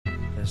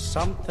There's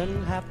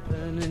something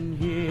happening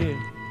here,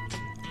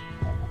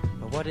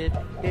 but what it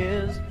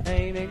is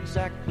ain't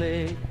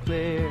exactly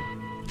clear.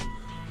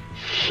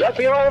 That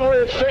the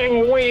only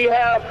thing we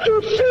have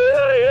to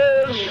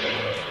fear is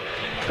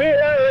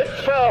fear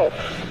itself.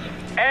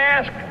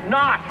 Ask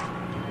not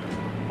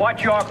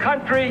what your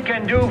country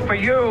can do for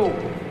you.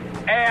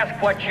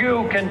 Ask what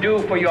you can do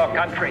for your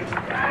country.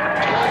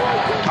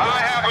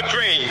 I have a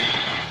dream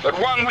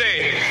that one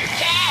day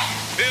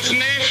this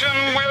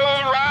nation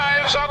will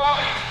rise up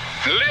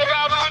and live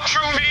out the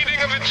true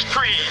meaning of its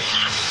creed.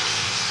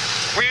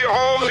 We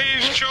hold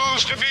these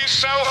truths to be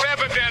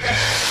self-evident,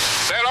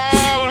 that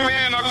all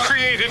men are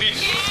created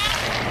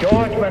equal.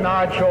 George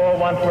Bernard Shaw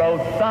once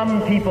wrote,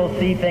 "Some people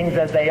see things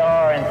as they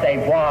are and say,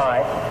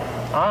 why?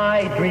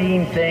 I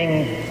dream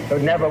things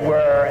that never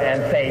were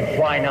and say,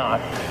 why not?"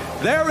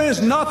 There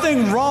is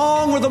nothing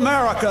wrong with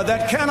America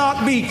that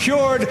cannot be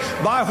cured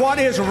by what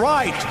is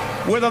right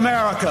with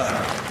America.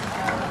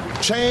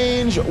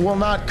 Change will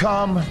not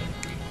come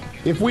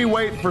if we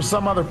wait for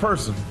some other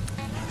person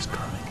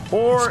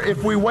or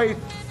if we wait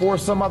for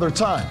some other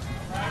time.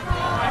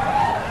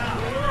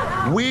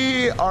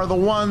 We are the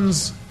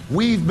ones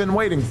we've been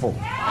waiting for.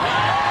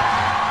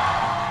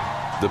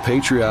 The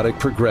Patriotic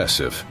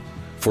Progressive,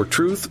 for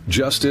truth,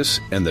 justice,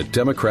 and the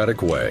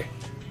democratic way.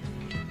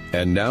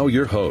 And now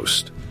your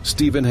host,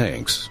 Stephen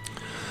Hanks.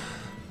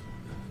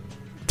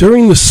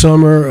 During the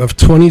summer of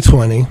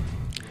 2020,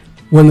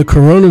 when the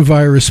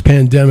coronavirus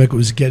pandemic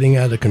was getting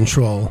out of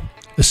control,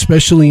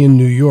 especially in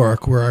New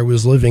York, where I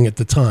was living at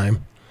the time,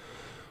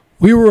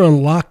 we were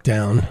on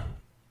lockdown,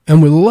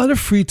 and with a lot of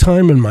free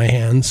time in my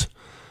hands,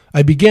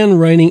 I began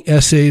writing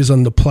essays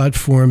on the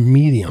platform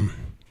Medium.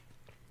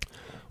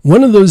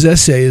 One of those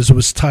essays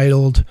was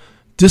titled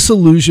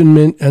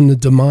Disillusionment and the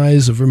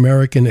Demise of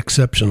American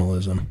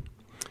Exceptionalism.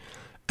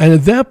 And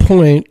at that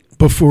point,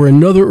 before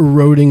another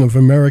eroding of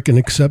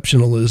American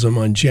exceptionalism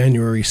on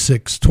January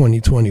 6,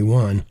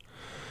 2021,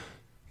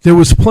 there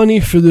was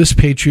plenty for this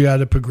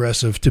patriotic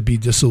progressive to be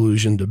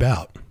disillusioned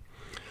about,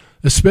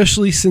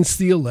 especially since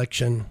the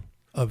election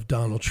of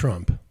Donald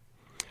Trump.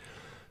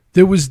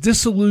 There was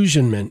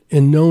disillusionment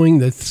in knowing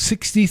that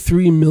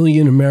 63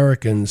 million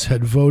Americans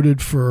had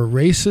voted for a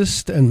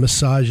racist and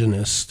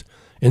misogynist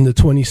in the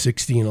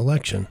 2016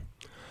 election.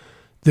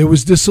 There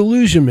was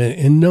disillusionment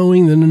in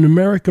knowing that an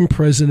American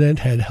president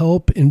had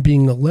help in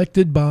being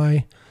elected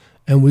by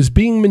and was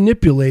being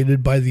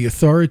manipulated by the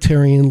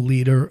authoritarian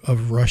leader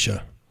of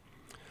Russia.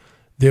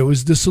 There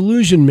was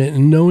disillusionment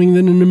in knowing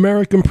that an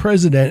American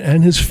president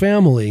and his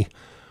family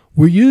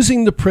were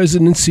using the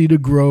presidency to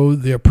grow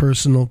their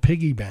personal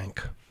piggy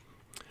bank.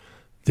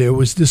 There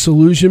was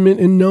disillusionment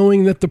in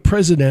knowing that the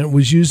president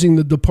was using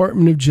the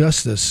Department of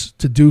Justice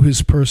to do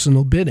his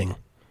personal bidding.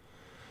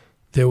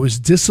 There was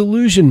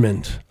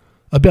disillusionment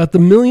about the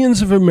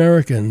millions of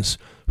Americans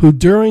who,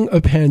 during a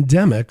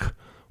pandemic,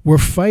 were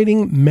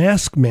fighting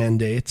mask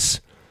mandates,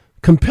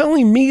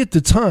 compelling me at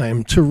the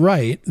time to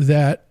write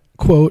that,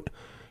 quote,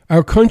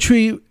 "Our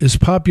country is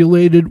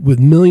populated with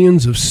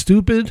millions of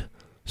stupid,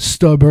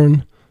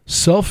 stubborn,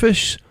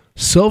 selfish,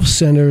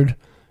 self-centered,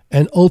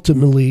 and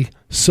ultimately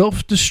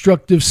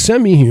self-destructive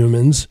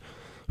semi-humans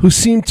who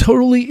seem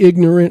totally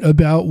ignorant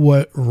about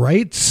what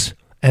rights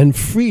and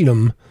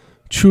freedom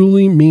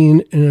truly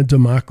mean in a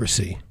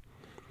democracy."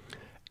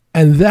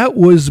 And that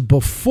was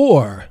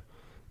before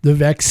the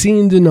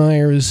vaccine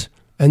deniers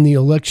and the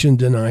election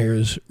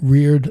deniers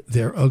reared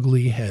their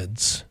ugly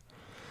heads.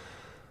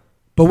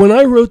 But when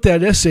I wrote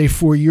that essay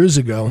 4 years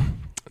ago,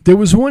 there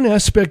was one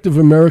aspect of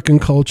American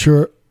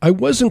culture I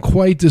wasn't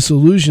quite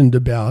disillusioned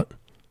about,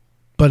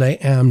 but I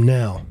am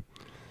now.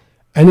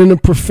 And in a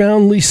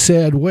profoundly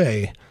sad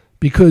way,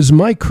 because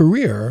my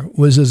career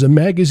was as a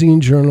magazine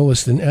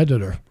journalist and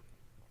editor.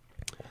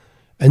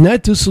 And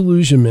that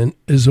disillusionment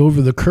is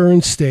over the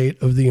current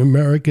state of the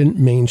American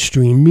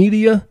mainstream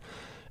media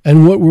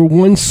and what were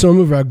once some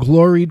of our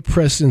gloried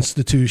press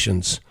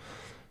institutions,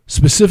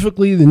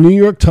 specifically the New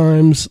York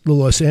Times, the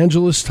Los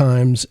Angeles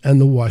Times, and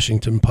the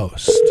Washington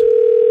Post.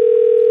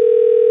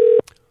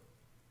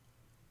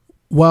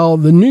 While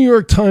the New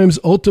York Times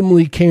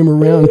ultimately came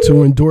around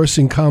to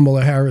endorsing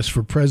Kamala Harris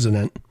for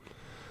president,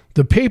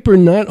 the paper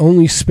not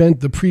only spent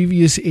the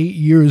previous 8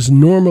 years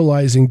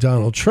normalizing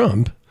Donald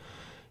Trump,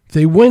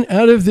 they went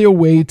out of their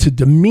way to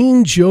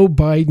demean Joe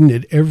Biden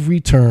at every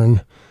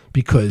turn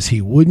because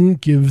he wouldn't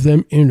give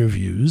them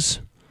interviews,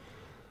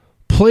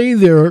 play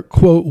their,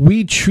 quote,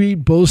 "we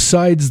treat both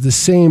sides the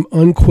same,"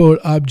 unquote,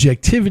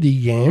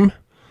 objectivity game,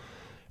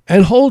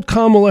 and hold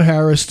Kamala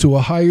Harris to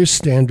a higher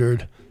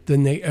standard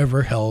than they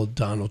ever held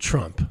Donald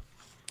Trump.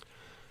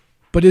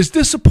 But as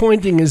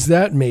disappointing as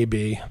that may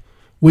be,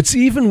 what's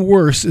even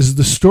worse is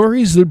the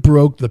stories that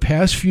broke the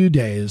past few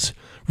days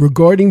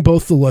regarding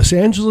both the Los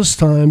Angeles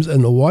Times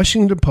and the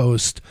Washington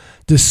Post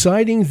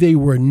deciding they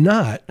were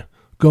not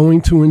going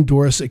to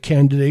endorse a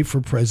candidate for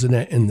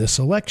president in this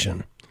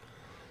election.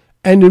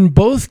 And in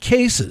both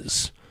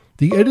cases,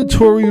 the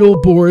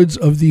editorial boards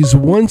of these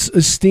once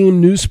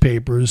esteemed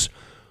newspapers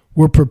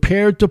were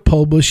prepared to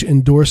publish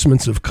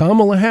endorsements of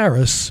Kamala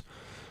Harris,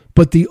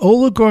 but the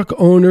oligarch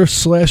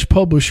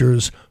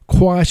owner/publishers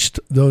quashed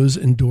those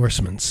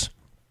endorsements.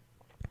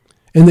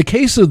 In the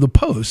case of the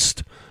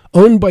Post,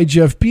 owned by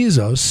Jeff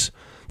Bezos,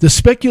 the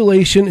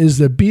speculation is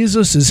that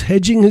Bezos is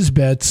hedging his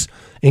bets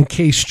in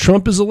case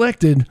Trump is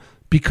elected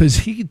because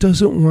he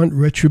doesn't want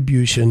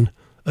retribution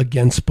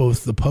against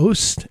both the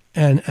Post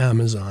and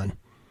Amazon.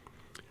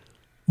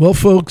 Well,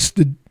 folks,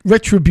 the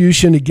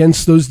retribution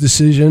against those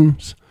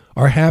decisions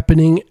are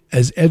happening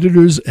as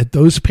editors at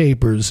those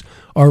papers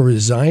are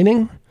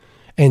resigning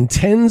and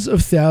tens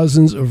of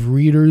thousands of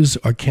readers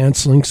are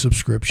canceling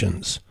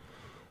subscriptions.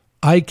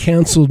 I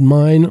canceled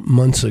mine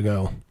months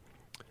ago.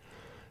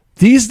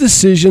 These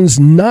decisions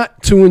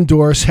not to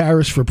endorse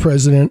Harris for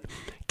president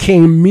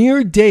came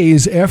mere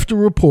days after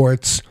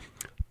reports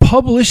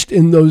published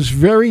in those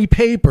very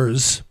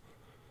papers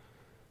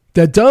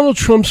that Donald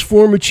Trump's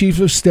former chief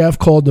of staff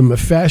called him a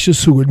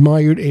fascist who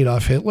admired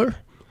Adolf Hitler,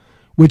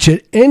 which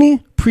at any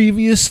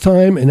previous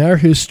time in our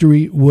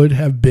history would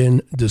have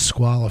been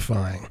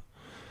disqualifying.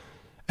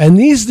 And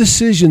these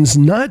decisions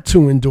not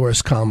to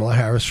endorse Kamala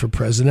Harris for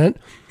president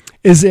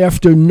is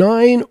after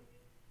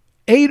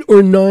 8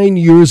 or 9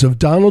 years of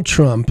Donald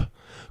Trump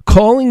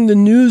calling the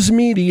news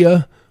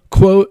media,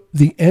 quote,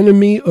 the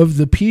enemy of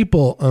the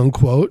people,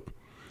 unquote,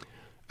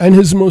 and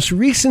his most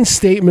recent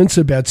statements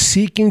about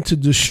seeking to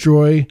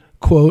destroy,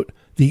 quote,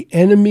 the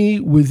enemy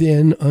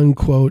within,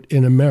 unquote,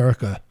 in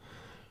America,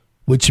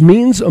 which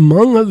means,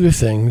 among other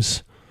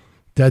things,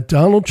 that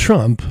Donald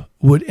Trump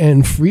would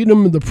end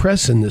freedom of the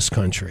press in this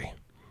country.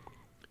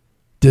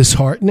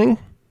 Disheartening,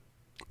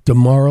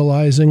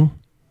 demoralizing,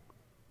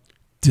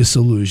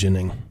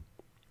 disillusioning.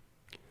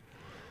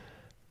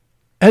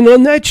 And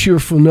on that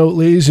cheerful note,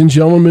 ladies and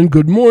gentlemen,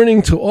 good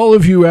morning to all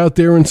of you out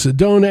there in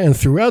Sedona and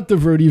throughout the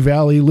Verde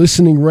Valley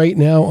listening right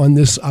now on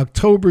this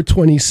October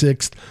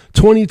 26th,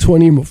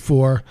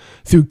 2024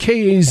 through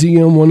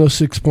KAZM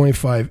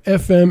 106.5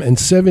 FM and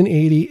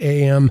 780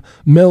 AM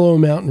Mellow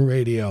Mountain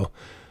Radio.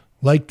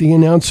 Like the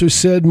announcer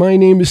said, my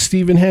name is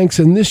Stephen Hanks,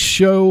 and this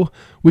show,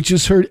 which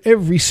is heard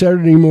every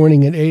Saturday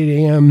morning at 8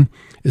 a.m.,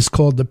 is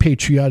called the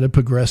Patriotic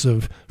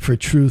Progressive for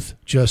Truth,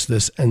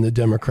 Justice, and the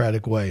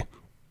Democratic Way.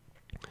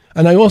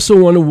 And I also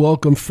want to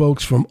welcome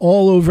folks from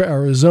all over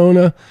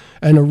Arizona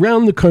and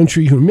around the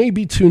country who may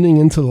be tuning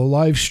into the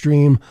live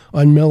stream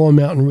on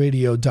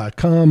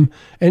mellowmountainradio.com,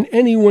 and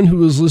anyone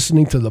who is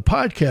listening to the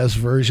podcast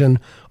version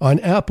on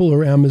Apple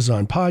or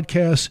Amazon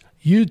Podcasts,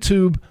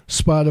 YouTube,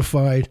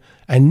 Spotify,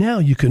 and now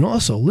you can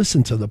also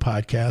listen to the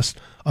podcast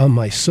on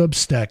my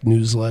Substack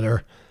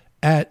newsletter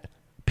at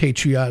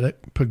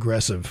Patriotic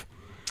Progressive.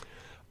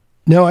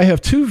 Now, I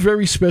have two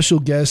very special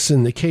guests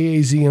in the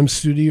KAZM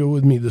studio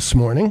with me this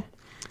morning.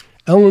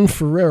 Ellen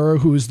Ferreira,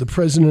 who is the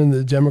president of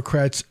the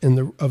Democrats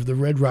of the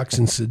Red Rocks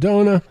in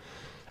Sedona,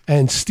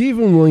 and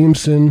Stephen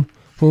Williamson,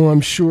 who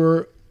I'm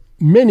sure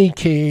many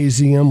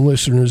KAZM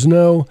listeners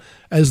know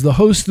as the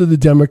host of the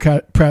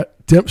Democratic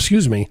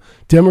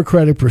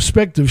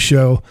Perspective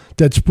show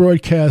that's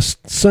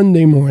broadcast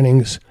Sunday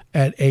mornings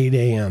at 8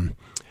 a.m.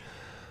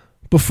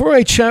 Before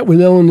I chat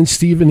with Ellen and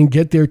Stephen and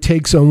get their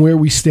takes on where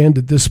we stand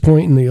at this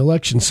point in the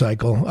election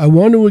cycle, I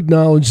want to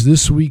acknowledge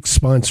this week's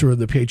sponsor of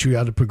the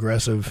Patriotic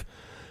Progressive.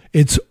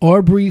 It's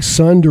Aubrey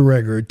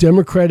Sonderegger,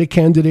 Democratic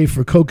candidate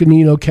for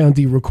Coconino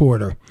County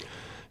Recorder.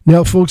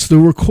 Now, folks, the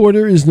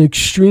recorder is an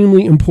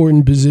extremely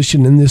important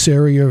position in this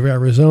area of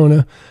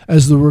Arizona,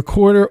 as the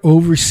recorder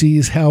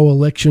oversees how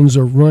elections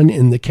are run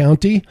in the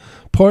county,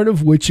 part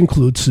of which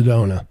includes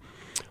Sedona.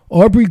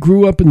 Aubrey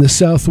grew up in the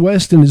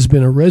Southwest and has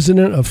been a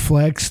resident of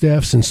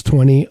Flagstaff since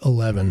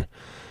 2011.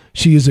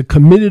 She is a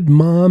committed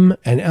mom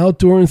and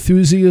outdoor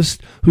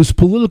enthusiast whose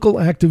political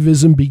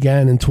activism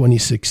began in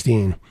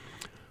 2016.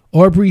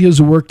 Aubrey has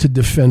worked to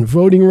defend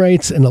voting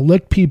rights and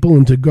elect people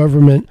into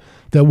government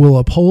that will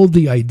uphold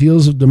the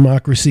ideals of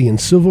democracy and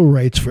civil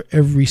rights for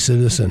every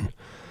citizen.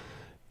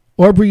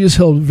 Aubrey has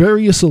held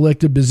various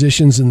elected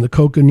positions in the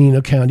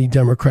Coconino County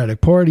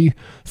Democratic Party,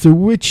 through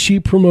which she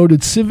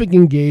promoted civic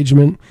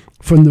engagement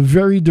from the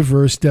very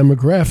diverse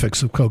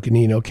demographics of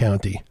Coconino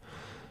County.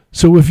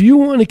 So if you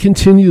want to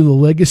continue the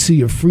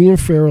legacy of free and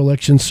fair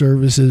election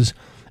services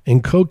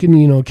in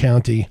Coconino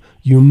County,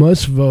 you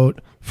must vote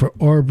for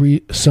Aubrey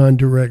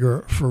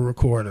Sonderegger for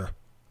recorder.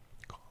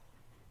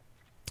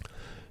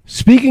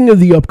 Speaking of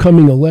the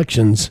upcoming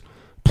elections,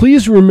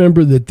 please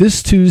remember that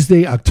this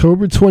Tuesday,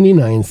 October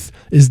 29th,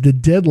 is the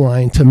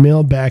deadline to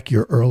mail back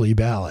your early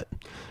ballot.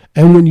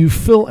 And when you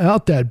fill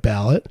out that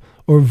ballot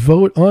or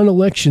vote on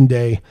Election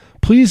Day,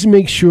 please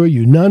make sure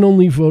you not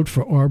only vote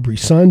for Aubrey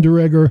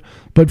Sonderegger,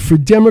 but for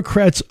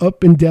Democrats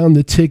up and down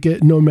the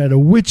ticket, no matter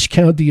which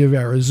county of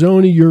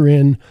Arizona you're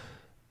in,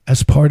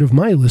 as part of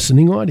my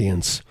listening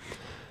audience.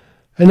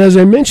 And as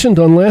I mentioned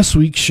on last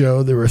week's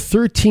show, there are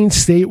 13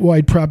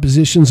 statewide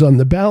propositions on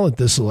the ballot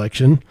this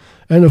election.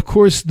 And of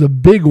course, the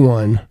big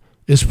one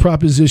is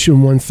Proposition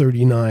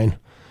 139,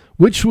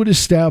 which would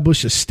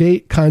establish a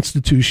state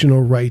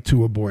constitutional right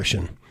to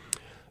abortion.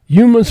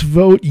 You must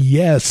vote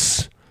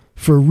yes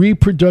for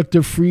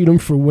reproductive freedom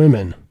for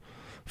women,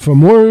 For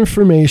more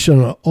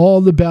information on all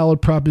the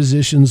ballot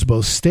propositions,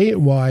 both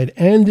statewide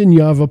and in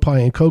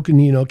Yavapai and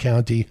Coconino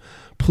County,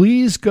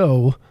 please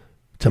go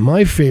to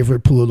my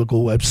favorite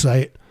political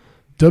website,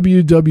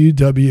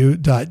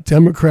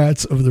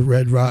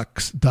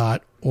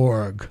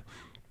 www.democratsoftheredrocks.org.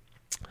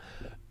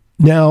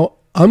 Now,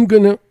 I'm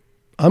gonna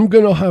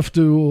have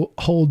to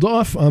hold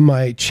off on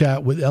my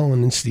chat with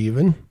Ellen and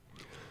Stephen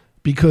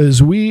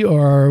because we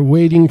are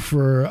waiting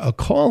for a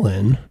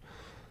call-in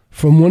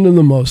from one of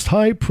the most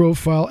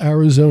high-profile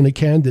Arizona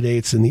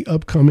candidates in the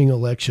upcoming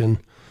election,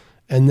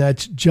 and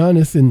that's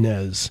Jonathan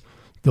Nez,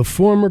 the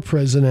former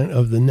president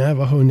of the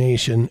Navajo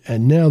Nation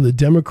and now the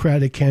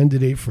Democratic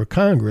candidate for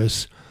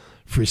Congress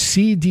for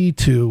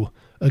CD2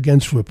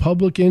 against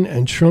Republican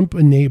and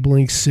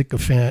Trump-enabling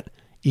sycophant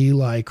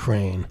Eli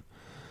Crane.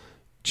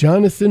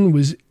 Jonathan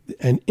was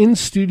an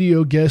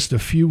in-studio guest a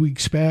few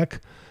weeks back,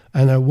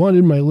 and I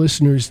wanted my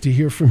listeners to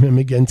hear from him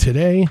again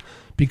today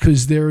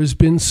because there has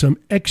been some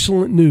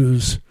excellent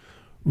news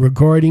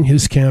regarding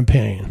his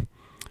campaign.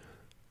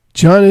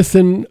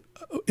 Jonathan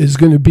is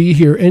going to be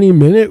here any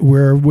minute.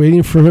 We're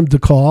waiting for him to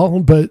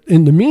call, but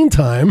in the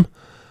meantime,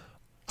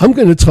 I'm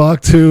going to talk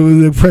to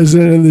the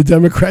president of the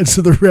Democrats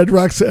of the Red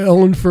Rocks,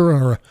 Ellen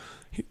Ferreira.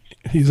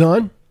 He's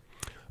on?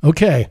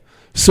 Okay.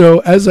 So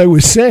as I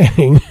was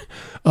saying,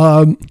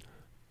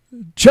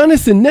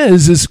 Jonathan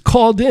Nez is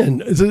called in.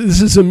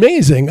 This is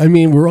amazing. I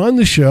mean, we're on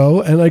the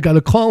show, and I got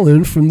a call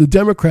in from the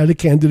Democratic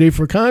candidate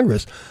for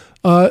Congress.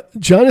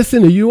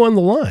 Jonathan, are you on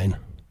the line?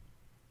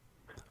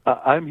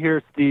 I'm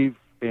here, Steve,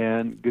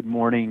 and good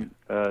morning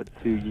to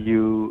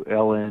you,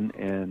 Ellen,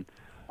 and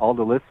all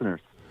the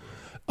listeners.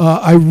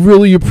 I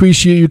really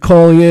appreciate you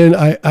calling in.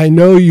 I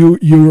know you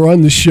were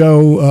on the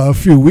show a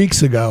few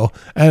weeks ago,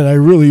 and I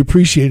really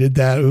appreciated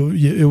that.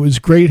 It was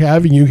great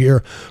having you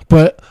here.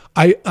 But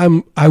I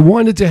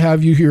wanted to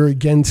have you here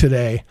again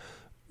today.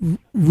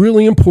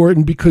 Really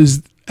important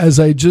because, as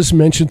I just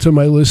mentioned to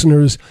my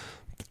listeners,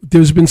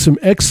 there's been some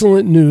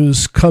excellent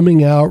news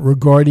coming out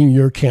regarding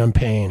your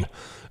campaign.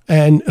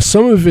 And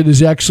some of it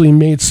has actually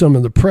made some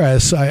of the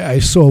press. I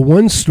saw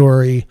one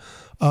story,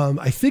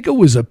 I think it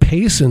was a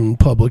Payson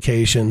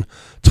publication,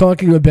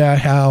 talking about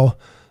how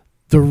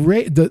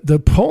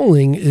the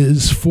polling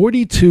is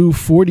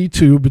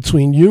 42-42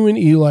 between you and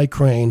Eli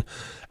Crane,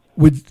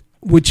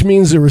 which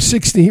means there were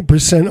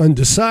 16%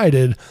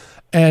 undecided.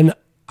 And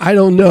I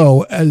don't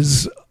know,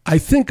 as I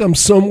think I'm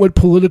somewhat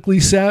politically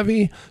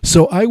savvy,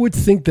 so I would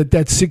think that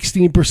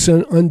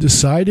 16%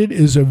 undecided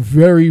is a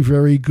very,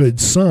 very good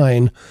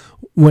sign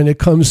when it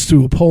comes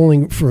to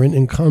polling for an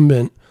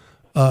incumbent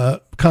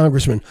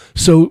congressman.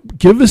 So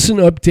give us an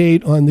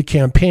update on the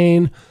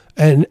campaign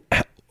and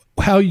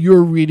how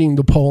you're reading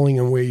the polling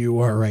and where you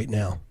are right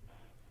now.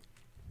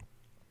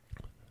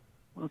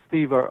 Well,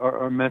 Steve,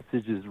 our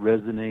message is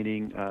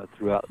resonating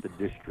throughout the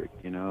district.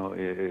 You know,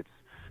 it's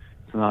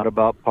not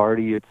about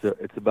party.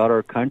 It's about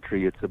our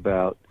country. It's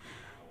about,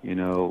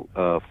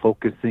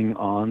 focusing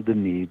on the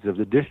needs of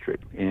the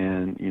district.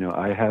 And,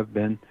 I have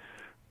been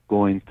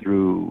going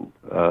through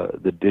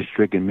the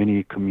district in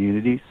many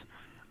communities,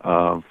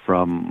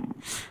 from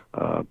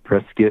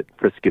Prescott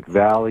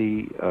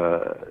Valley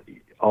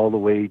all the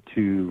way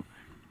to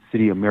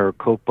city of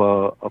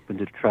Maricopa up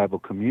into the tribal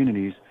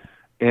communities.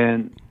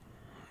 And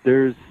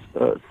there's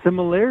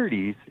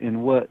similarities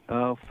in what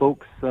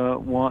folks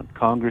want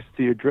Congress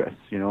to address.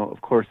 Of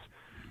course,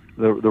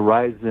 the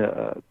rise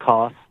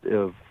cost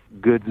of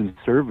goods and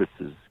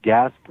services,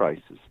 gas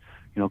prices.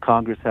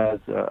 Congress has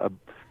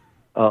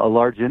a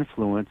large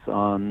influence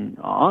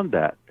on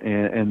that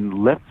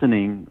and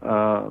lessening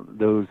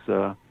those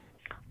the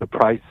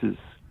prices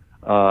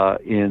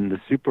in the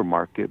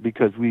supermarket,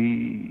 because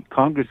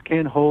Congress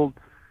can hold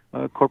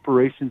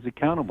corporations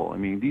accountable. I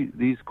mean,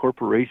 these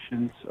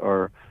corporations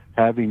are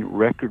having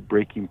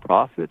record-breaking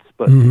profits,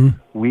 but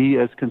we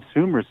as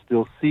consumers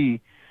still see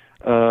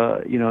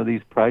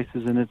these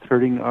prices, and it's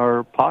hurting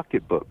our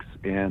pocketbooks.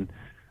 And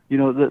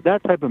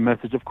that type of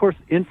message. Of course,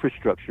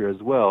 infrastructure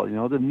as well.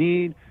 The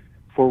need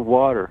for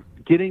water,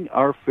 getting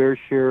our fair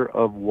share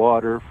of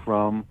water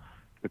from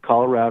the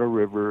Colorado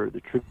River,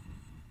 the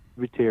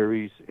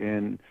tributaries,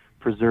 and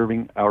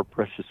preserving our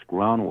precious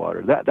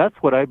groundwater.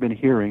 That's what I've been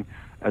hearing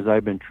as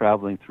I've been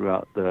traveling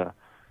throughout the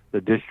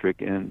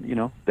district,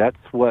 and that's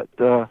what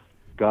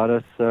got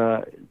us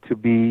to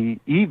be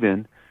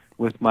even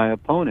with my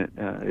opponent.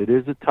 It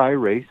is a tie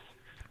race,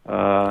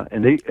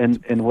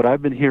 and what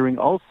I've been hearing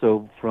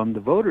also from the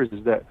voters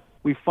is that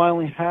we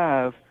finally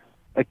have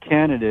a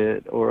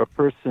candidate or a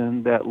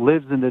person that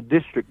lives in the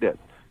district,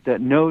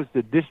 that knows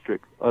the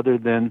district, other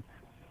than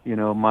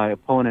my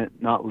opponent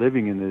not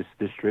living in this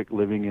district,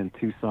 living in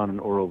Tucson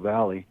and Oro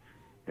Valley.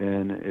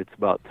 And it's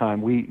about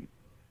time we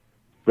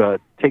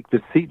take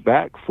the seat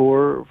back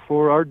for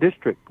our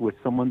district with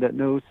someone that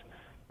knows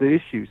the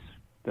issues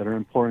that are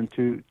important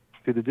to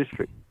the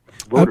district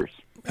voters.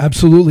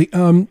 Absolutely.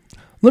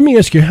 Let me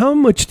ask you, how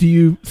much do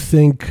you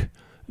think,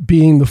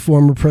 being the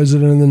former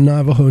president of the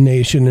Navajo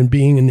Nation and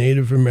being a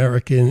Native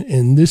American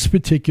in this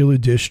particular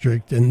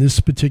district and this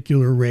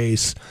particular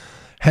race,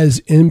 has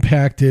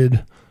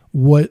impacted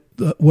what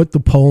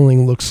the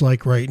polling looks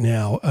like right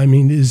now. I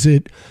mean, is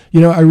it,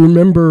 I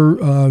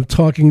remember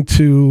talking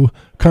to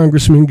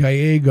Congressman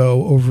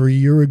Gallego over a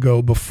year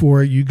ago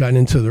before you got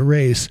into the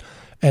race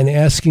and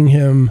asking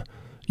him,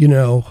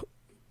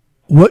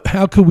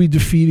 how could we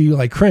defeat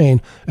Eli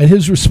Crane? And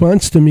his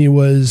response to me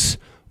was,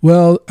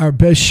 well, our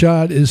best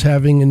shot is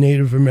having a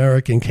Native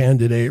American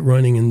candidate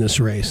running in this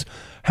race.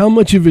 How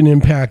much of an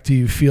impact do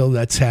you feel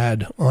that's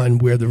had on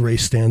where the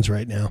race stands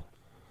right now?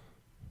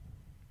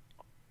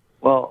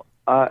 Well,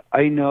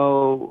 I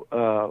know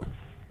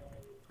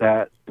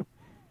that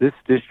this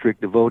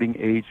district, the voting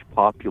age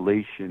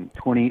population,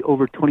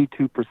 over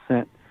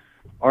 22%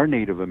 are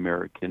Native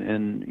American.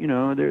 And,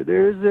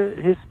 there's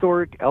a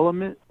historic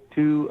element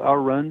to our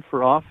run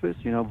for office,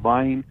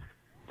 vying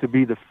to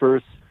be the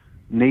first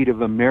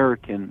Native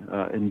American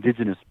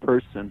indigenous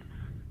person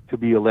to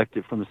be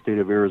elected from the state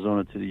of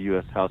Arizona to the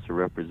U.S. House of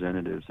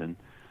Representatives. And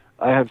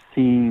I have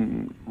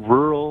seen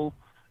rural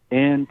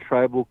and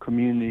tribal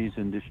communities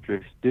and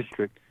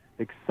district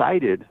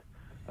excited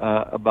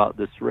about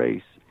this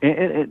race,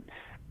 and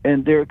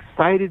they're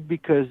excited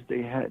because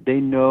they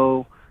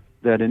know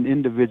that an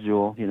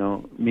individual,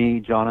 me,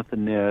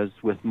 Jonathan Nez,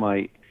 with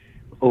my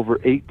over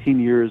 18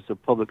 years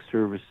of public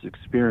service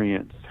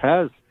experience,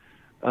 has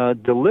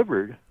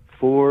delivered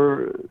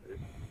for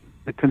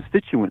the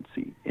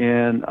constituency.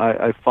 And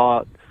I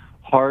fought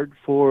hard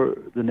for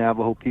the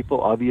Navajo people.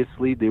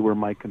 Obviously, they were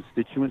my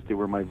constituents, they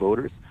were my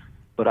voters.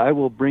 But I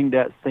will bring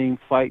that same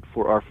fight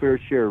for our fair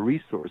share of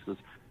resources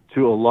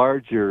to a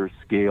larger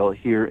scale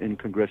here in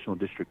Congressional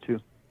District 2.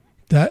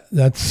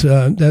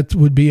 That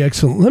would be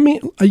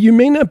excellent. You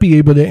may not be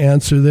able to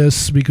answer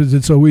this because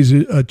it's always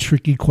a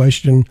tricky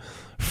question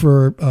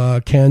for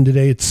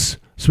candidates,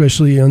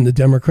 especially on the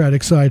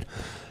Democratic side.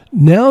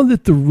 Now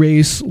that the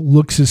race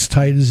looks as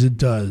tight as it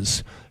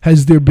does,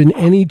 has there been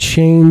any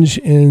change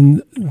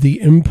in the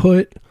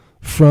input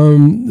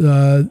from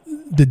the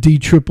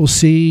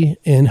DCCC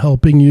in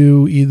helping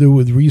you either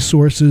with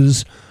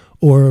resources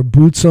or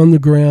boots on the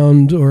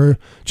ground, or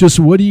just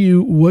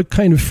what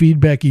kind of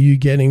feedback are you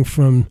getting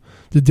from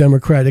the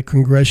Democratic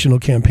Congressional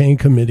Campaign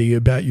Committee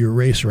about your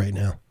race right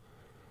now?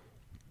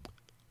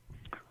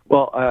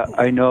 Well,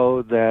 I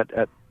know that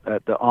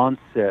at the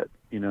onset,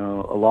 a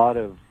lot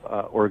of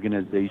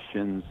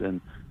organizations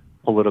and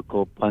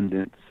political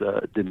pundits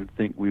didn't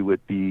think we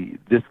would be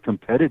this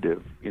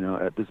competitive,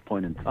 at this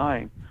point in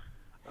time.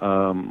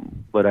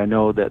 But I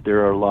know that there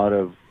are a lot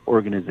of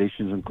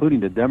organizations, including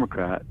the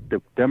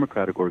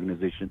Democratic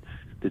organization,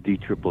 the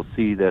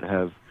DCCC, that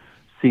have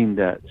seen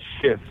that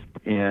shift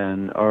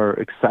and are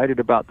excited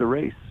about the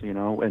race.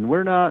 And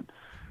we're not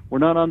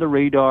on the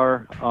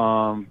radar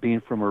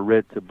being from a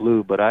red to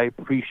blue, but I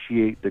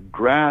appreciate the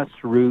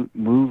grassroots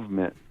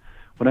movement.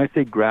 When I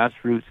say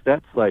grassroots,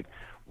 that's like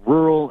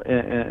rural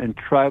and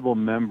tribal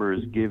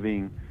members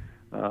giving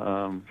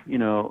 $1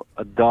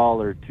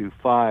 to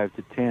 $5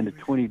 to $10 to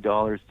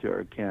 $20 to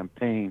our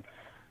campaign,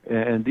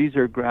 and these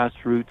are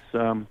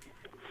grassroots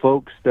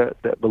folks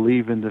that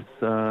believe in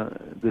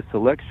this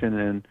election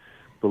and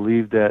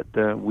believe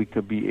that we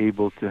could be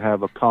able to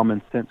have a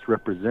common sense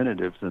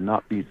representatives and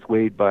not be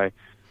swayed by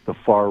the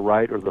far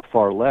right or the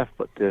far left,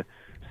 but to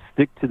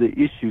stick to the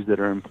issues that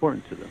are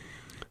important to them.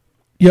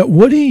 Yeah,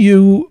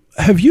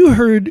 have you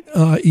heard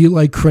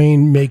Eli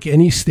Crane make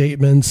any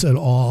statements at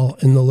all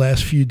in the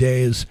last few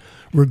days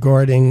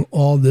regarding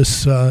all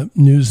this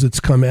news that's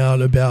come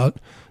out about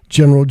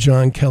General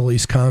John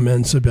Kelly's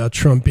comments about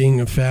Trump being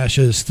a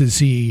fascist? Has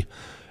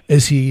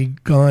he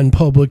gone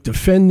public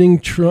defending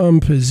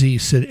Trump? Has he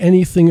said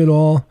anything at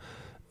all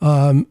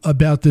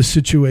about this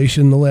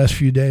situation in the last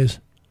few days?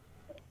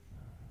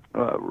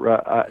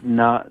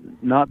 Not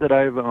that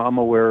I'm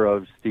aware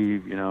of,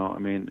 Steve.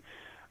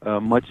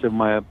 Much of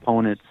my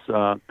opponent's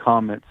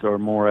comments are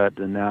more at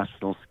the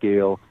national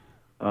scale.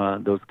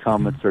 Those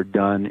comments are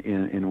done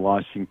in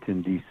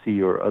Washington,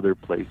 D.C. or other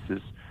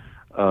places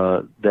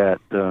that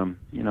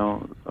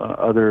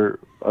other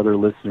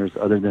listeners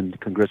other than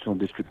Congressional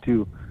District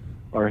 2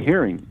 are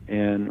hearing.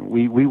 And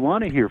we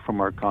want to hear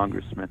from our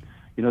congressman.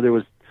 There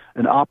was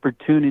an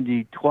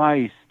opportunity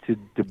twice to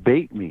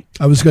debate me.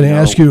 I was going to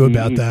ask you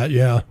about that,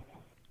 yeah.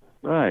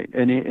 Right.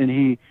 And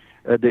he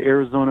the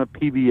Arizona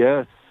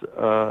PBS,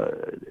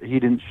 he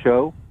didn't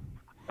show.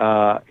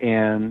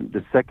 And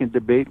the second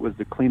debate was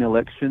the clean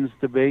elections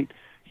debate.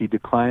 He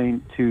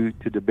declined to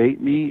debate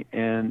me,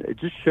 and it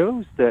just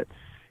shows that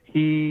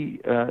he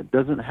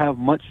doesn't have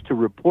much to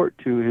report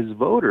to his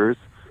voters.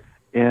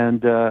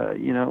 And,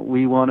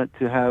 we wanted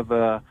to have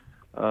a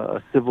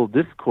civil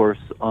discourse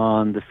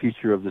on the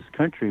future of this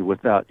country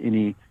without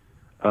any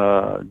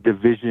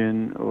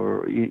division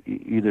or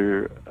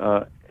either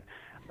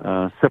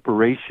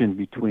separation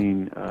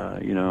between,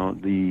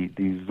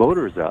 these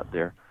voters out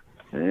there.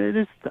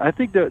 I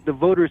think that the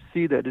voters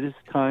see that it is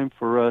time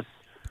for us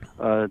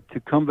to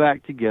come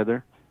back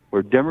together,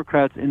 where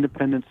Democrats,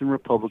 Independents, and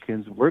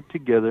Republicans work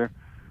together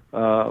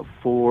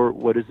for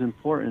what is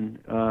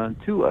important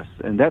to us,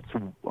 and that's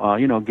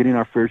getting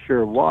our fair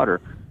share of water.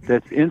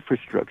 That's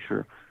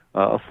infrastructure.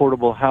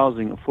 affordable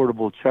housing,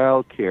 affordable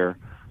child care,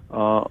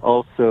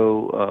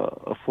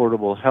 also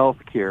affordable health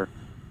care,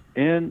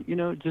 and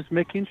just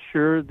making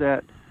sure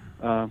that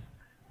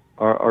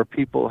our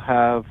people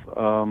have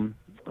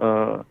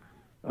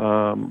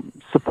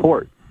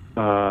support,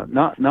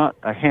 not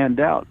a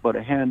handout, but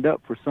a hand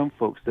up for some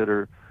folks that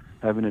are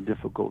having a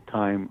difficult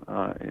time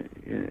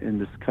in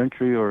this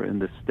country or in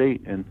this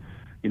state. And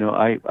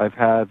I've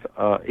had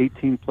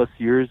 18 plus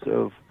years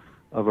of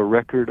a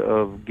record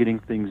of getting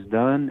things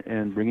done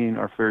and bringing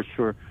our fair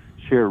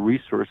share of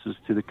resources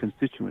to the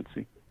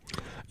constituency.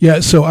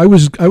 Yeah, so I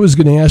was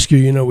going to ask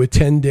you, with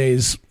 10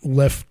 days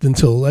left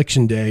until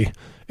Election Day,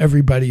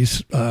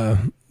 everybody's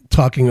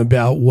talking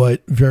about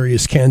what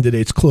various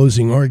candidates'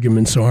 closing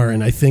arguments are,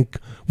 and I think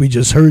we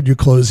just heard your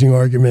closing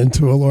argument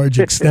to a large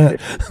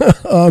extent.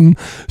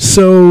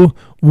 So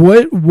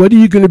what are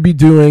you going to be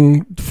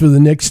doing for the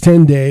next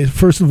 10 days?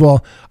 First of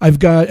all, I've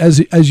got,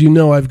 as you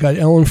know, I've got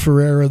Ellen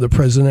Ferreira, the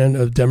president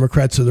of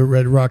Democrats of the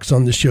Red Rocks,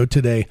 on the show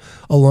today,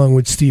 along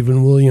with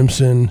Stephen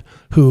Williamson,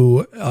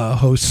 who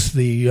hosts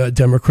the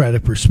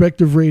Democratic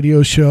Perspective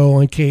radio show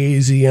on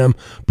KAZM,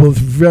 both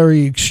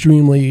very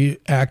extremely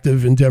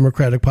active in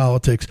Democratic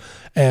politics,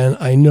 and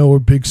I know are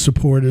big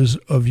supporters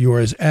of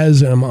yours,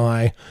 as am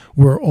I.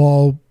 We're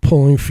all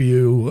pulling for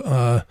you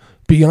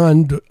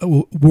beyond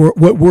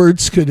what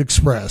words could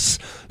express.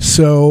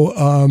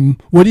 So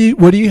what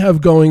do you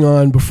have going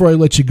on before I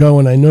let you go?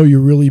 And I know you're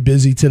really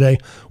busy today.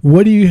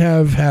 What do you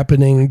have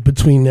happening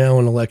between now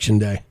and Election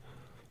Day?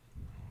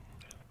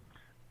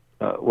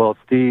 Well,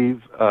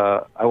 Steve,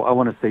 I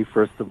want to say,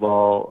 first of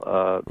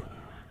all,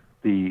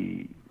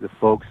 the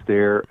folks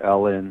there,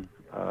 Ellen,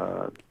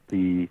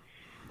 the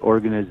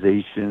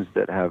organizations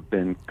that have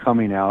been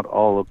coming out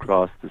all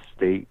across the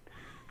state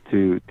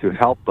to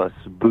help us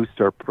boost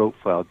our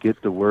profile, get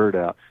the word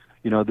out.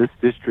 This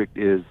district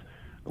is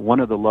one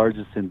of the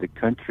largest in the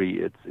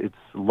country. It's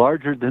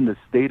larger than the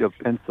state of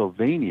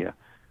Pennsylvania,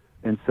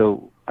 and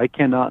so I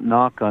cannot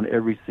knock on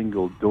every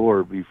single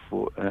door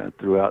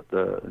throughout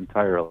the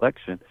entire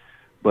election.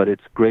 But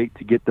it's great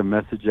to get the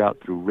message out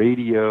through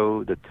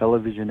radio, the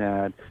television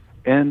ad,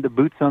 and the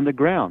boots on the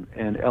ground.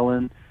 And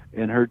Ellen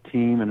and her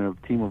team and a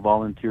team of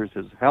volunteers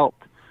has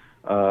helped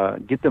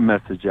get the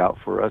message out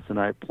for us. And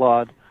I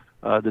applaud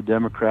the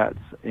Democrats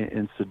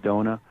in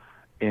Sedona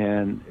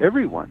and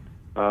everyone.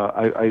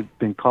 I've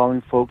been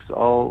calling folks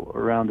all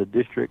around the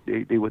district.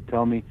 They would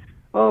tell me,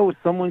 oh,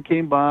 someone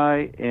came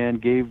by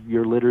and gave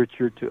your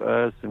literature to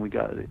us, and we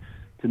got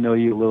to know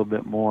you a little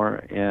bit more.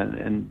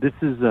 And this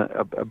is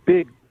a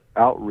big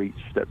outreach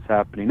that's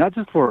happening, not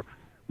just for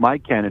my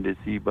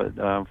candidacy, but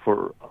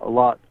for a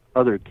lot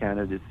other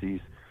candidacies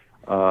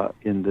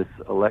in this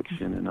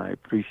election, and I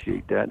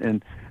appreciate that.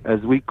 And as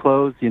we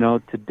close,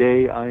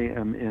 today I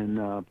am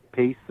in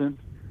Payson.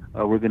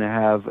 We're going to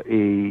have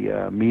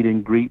a meet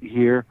and greet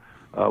here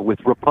with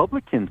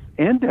Republicans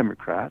and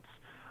Democrats,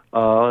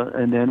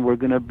 and then we're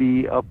going to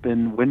be up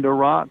in Window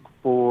Rock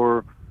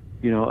for,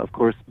 of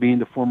course, being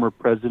the former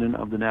president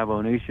of the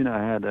Navajo Nation.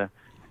 I had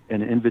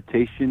an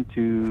invitation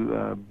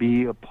to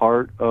be a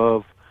part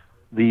of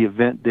the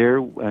event there,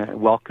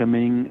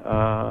 welcoming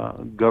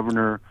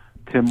Governor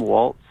Tim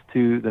Walz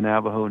to the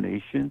Navajo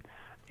Nation,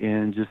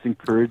 and just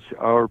encourage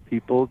our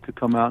people to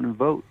come out and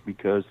vote,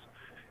 because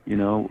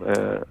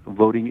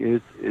voting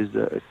is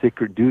a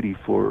sacred duty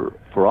for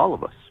all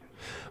of us.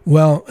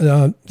 Well,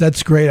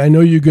 that's great. I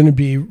know you're going to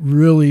be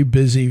really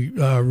busy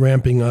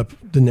ramping up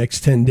the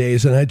next 10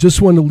 days, and I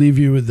just want to leave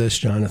you with this,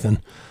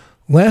 Jonathan.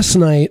 Last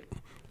night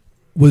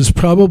was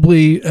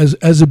probably,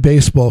 as a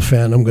baseball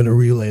fan, I'm going to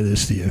relay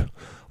this to you.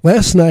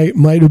 Last night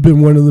might have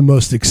been one of the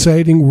most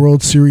exciting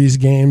World Series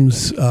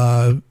games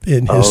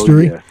in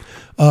history.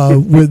 Oh, yeah.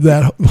 With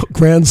that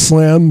grand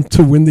slam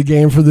to win the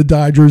game for the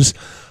Dodgers.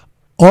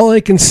 All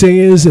I can say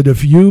is that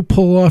if you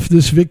pull off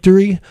this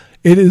victory,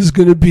 it is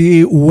going to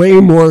be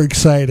way more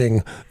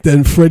exciting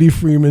than Freddie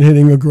Freeman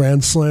hitting a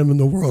grand slam in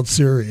the World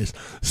Series.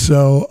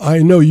 So I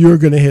know you're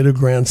going to hit a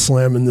grand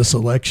slam in this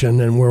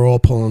election, and we're all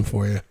pulling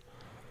for you.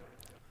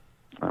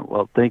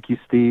 Well, thank you,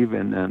 Steve,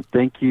 and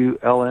thank you,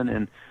 Ellen,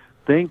 and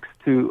thanks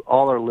to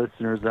all our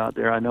listeners out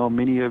there. I know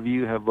many of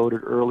you have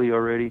voted early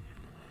already.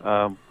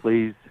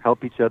 Please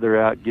help each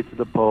other out, get to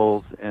the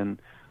polls, and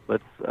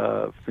let's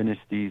finish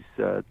these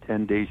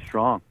 10 days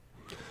strong.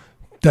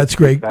 That's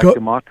great. Back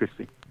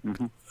democracy.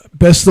 Mm-hmm.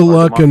 Best of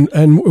luck,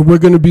 and we're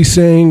going to be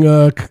saying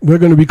we're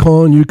going to be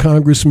calling you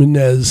Congressman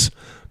Nez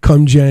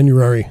come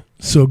January.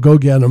 So go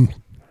get him.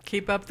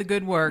 Keep up the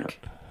good work.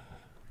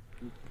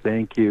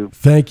 Thank you.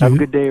 Thank you. Have a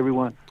good day,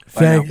 everyone.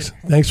 Thanks.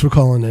 Thanks for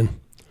calling in.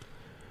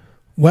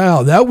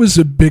 Wow, that was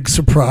a big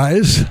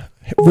surprise.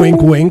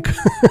 Wink, wink.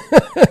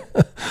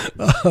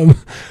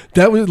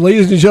 That was,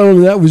 ladies and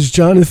gentlemen, that was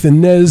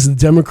Jonathan Nez, the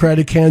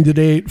Democratic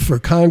candidate for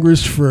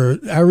Congress for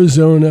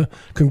Arizona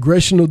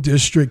Congressional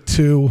District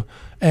 2.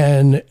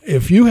 And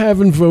if you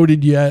haven't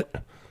voted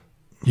yet,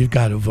 you've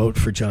got to vote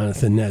for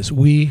Jonathan Nez.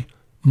 We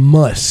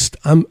must.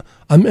 I'm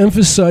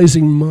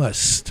emphasizing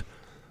must.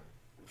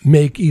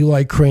 make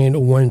Eli Crane a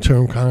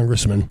one-term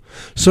congressman.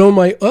 So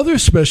my other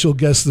special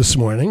guest this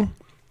morning,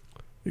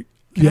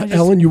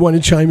 Ellen, you want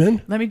to chime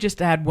in? Let me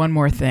just add one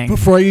more thing.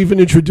 Before I even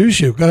introduce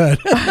you, go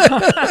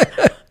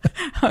ahead.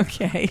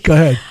 Okay. Go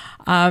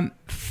ahead.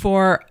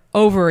 For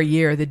over a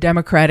year, the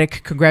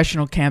Democratic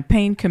Congressional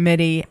Campaign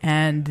Committee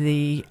and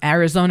the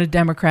Arizona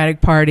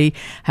Democratic Party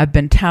have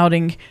been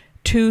touting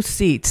two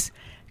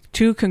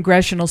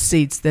congressional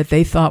seats that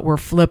they thought were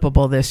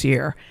flippable this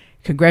year.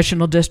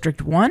 Congressional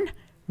District 1,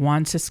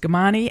 Juan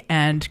Ciscomani,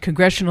 and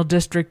Congressional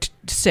District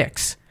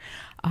 6,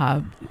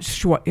 David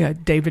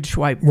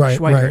Schweibert.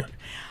 Right.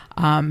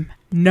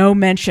 No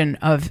mention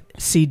of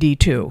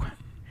CD2.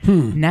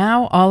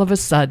 Now, all of a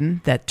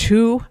sudden, that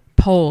two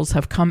polls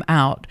have come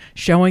out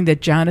showing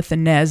that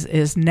Jonathan Nez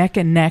is neck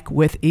and neck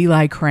with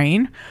Eli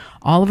Crane.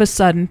 All of a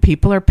sudden,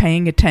 people are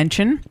paying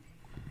attention.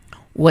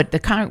 What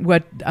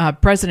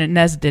President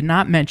Nez did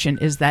not mention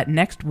is that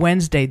next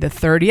Wednesday, the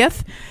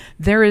 30th,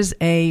 there is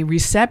a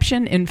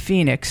reception in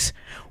Phoenix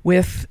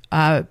with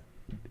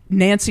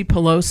Nancy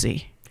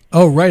Pelosi.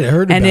 Oh, right. I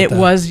heard about that. And it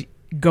was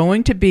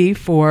going to be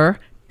for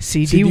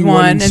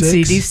CD1 and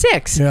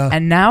CD6. Yeah.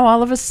 And now,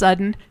 all of a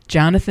sudden,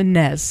 Jonathan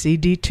Nez,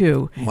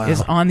 CD2,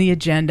 is on the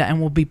agenda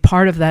and will be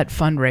part of that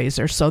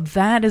fundraiser. So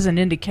that is an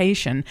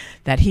indication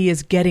that he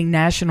is getting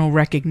national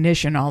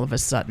recognition all of a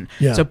sudden.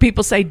 Yeah. So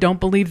people say, don't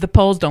believe the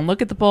polls, don't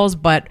look at the polls,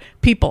 but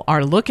people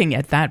are looking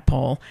at that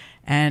poll.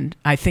 And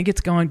I think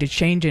it's going to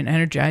change and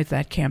energize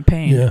that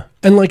campaign. Yeah,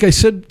 and like I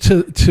said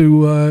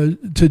to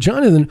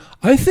Jonathan,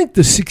 I think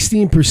the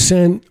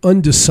 16%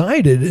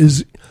 undecided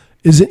is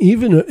an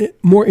even a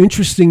more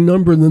interesting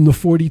number than the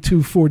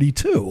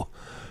 42-42,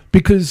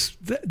 because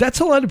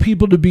that's a lot of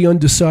people to be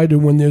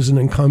undecided when there's an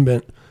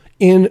incumbent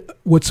in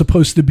what's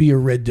supposed to be a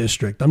red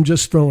district. I'm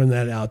just throwing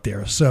that out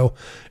there. So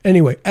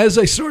anyway, as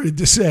I started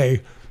to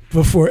say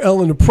before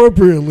Ellen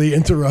appropriately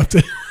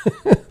interrupted,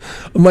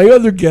 my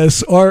other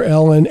guests are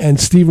Ellen and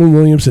Stephen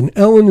Williamson.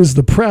 Ellen is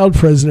the proud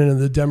president of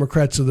the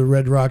Democrats of the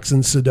Red Rocks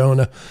in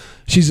Sedona.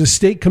 She's a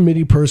state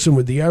committee person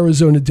with the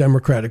Arizona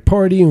Democratic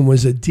Party and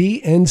was a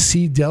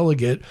DNC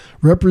delegate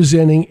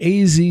representing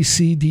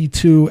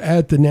AZCD2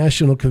 at the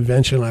national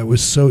convention. I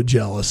was so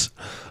jealous.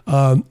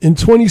 In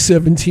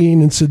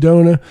 2017 in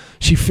Sedona,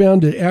 she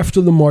founded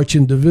After the March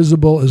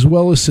Indivisible, as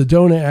well as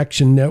Sedona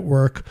Action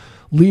Network,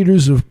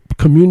 leaders of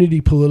community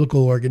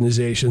political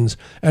organizations,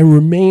 and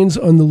remains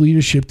on the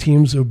leadership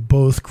teams of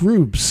both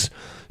groups.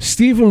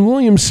 Stephen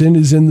Williamson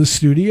is in the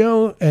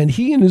studio, and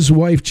he and his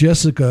wife,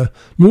 Jessica,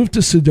 moved to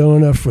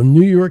Sedona from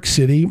New York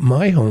City,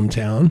 my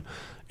hometown,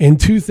 in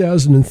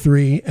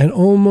 2003, and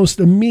almost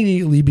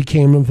immediately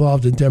became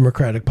involved in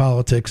Democratic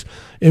politics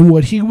in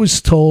what he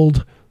was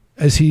told,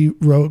 as he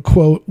wrote,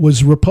 quote,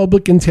 was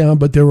Republican town,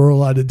 but there were a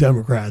lot of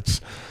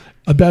Democrats.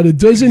 About a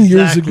dozen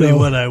years ago. Exactly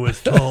what I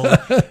was told.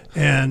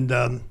 And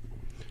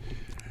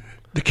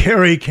the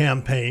Kerry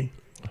campaign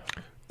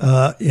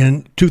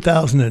in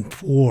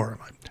 2004,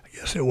 I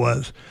guess it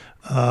was,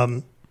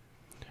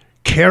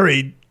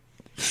 carried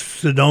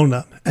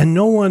Sedona, and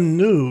no one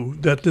knew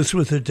that this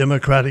was a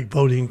Democratic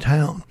voting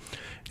town.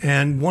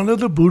 And one of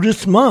the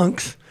Buddhist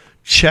monks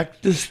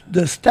checked the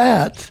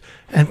stats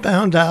and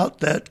found out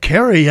that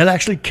Kerry had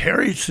actually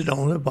carried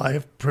Sedona by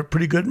a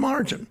pretty good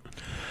margin.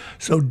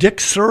 So Dick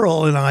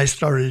Searle and I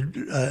started,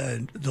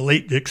 the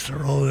late Dick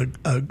Searle,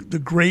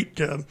 the great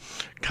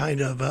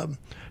kind of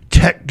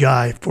tech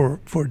guy for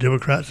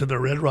Democrats of the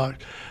Red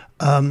Rocks.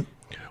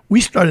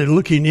 We started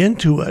looking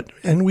into it,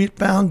 and we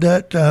found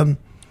that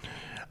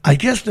I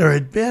guess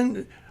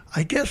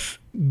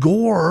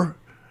Gore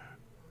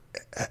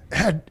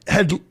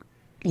had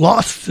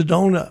lost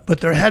Sedona,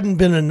 but there hadn't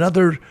been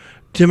another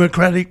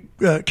Democratic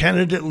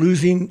candidate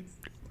losing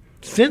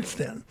since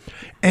then.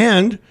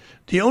 And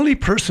the only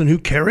person who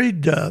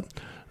carried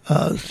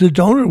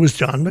Sedona was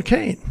John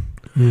McCain.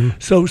 Mm-hmm.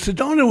 So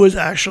Sedona was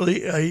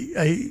actually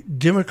a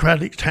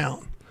Democratic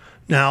town.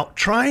 Now,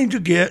 trying to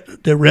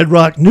get the Red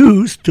Rock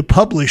News to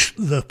publish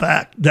the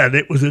fact that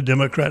it was a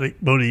Democratic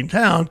voting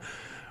town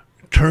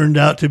turned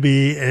out to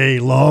be a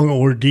long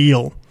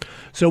ordeal.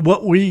 So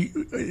what we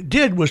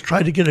did was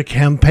try to get a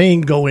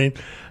campaign going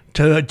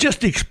to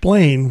just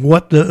explain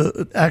what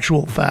the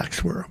actual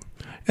facts were.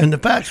 And the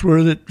facts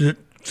were that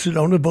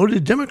Sedona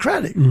voted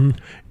Democratic. Mm-hmm.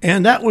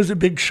 And that was a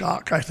big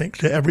shock, I think,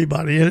 to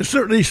everybody. And it's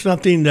certainly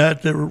something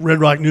that the Red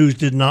Rock News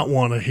did not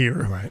want to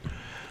hear. Right.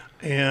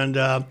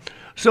 And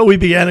so we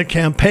began a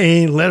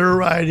campaign, letter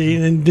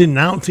writing, and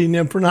denouncing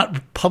them for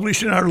not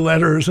publishing our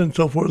letters and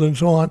so forth and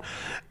so on.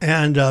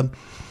 And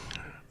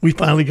we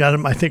finally got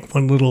them, I think,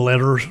 one little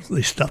letter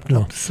they stuffed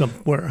up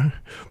somewhere.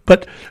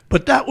 But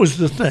that was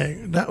the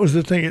thing. That was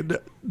the thing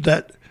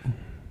that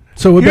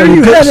so here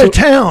you had a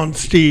town,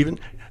 Stephen,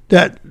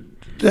 that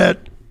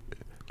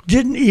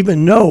didn't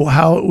even know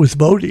how it was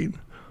voting.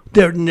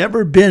 There had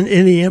never been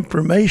any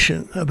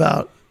information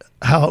about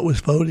how it was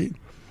voting.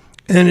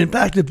 And in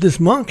fact, if this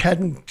monk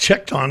hadn't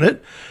checked on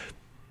it,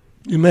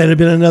 it might have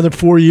been another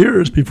 4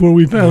 years before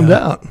we found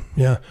out.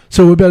 Yeah.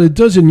 So about a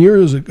dozen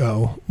years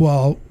ago,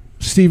 while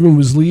Stephen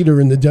was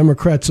leader in the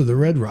Democrats of the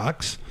Red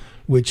Rocks,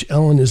 which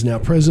Ellen is now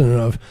president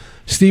of,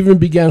 Stephen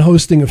began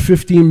hosting a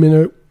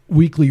 15-minute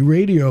weekly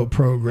radio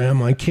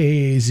program on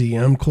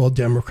KAZM called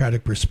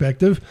Democratic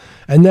Perspective,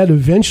 and that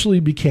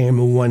eventually became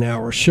a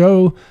 1-hour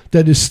show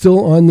that is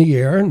still on the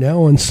air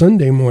now on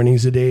Sunday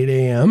mornings at 8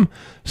 a.m.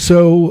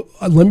 So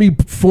let me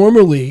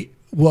formally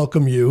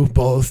welcome you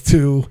both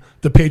to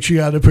the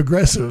Patriotic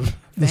Progressive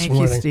this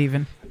morning. Thank you,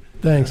 Stephen.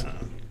 Thanks.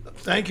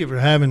 Thank you for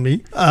having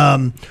me.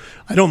 I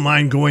don't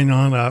mind going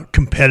on a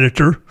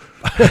competitor.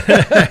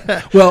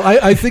 Well,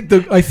 I think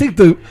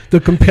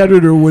the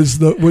competitor was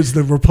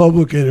the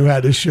Republican who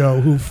had a show,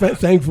 who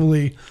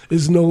thankfully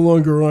is no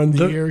longer on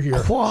the air here.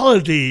 The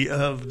quality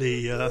of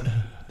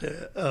the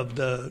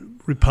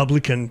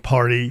Republican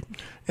Party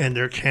and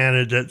their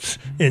candidates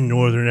in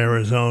northern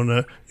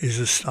Arizona is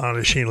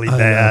astonishingly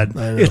bad.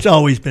 I know. It's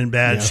always been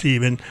bad,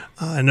 Stephen.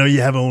 I know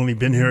you haven't only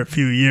been here a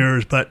few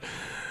years, but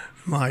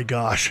my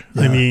gosh,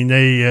 I mean,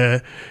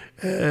 they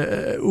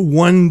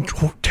one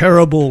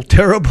terrible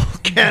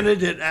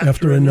candidate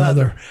after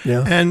another.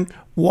 Yeah. And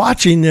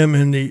watching them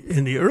in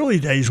the early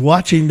days,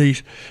 watching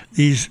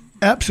these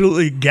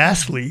absolutely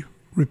ghastly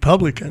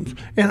Republicans,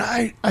 and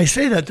I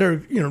say that they're,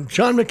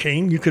 John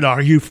McCain, you could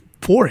argue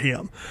for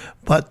him,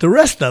 but the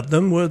rest of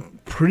them were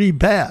pretty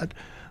bad.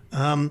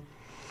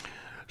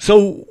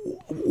 So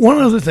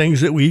one of the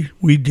things that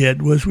we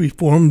did was we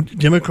formed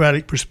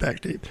Democratic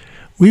Perspective.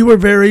 We were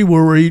very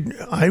worried.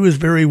 I was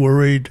very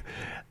worried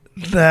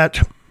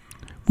that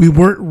we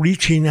weren't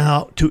reaching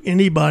out to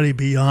anybody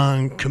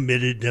beyond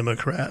committed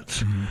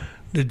Democrats. Mm-hmm.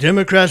 The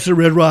Democrats at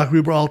Red Rock,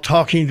 we were all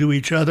talking to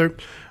each other.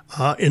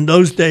 In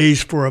those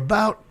days, for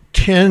about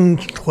 10,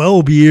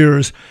 12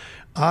 years,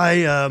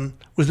 I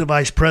was the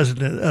vice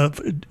president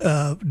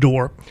of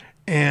DOOR.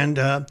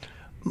 And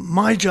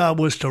my job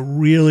was to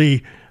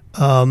really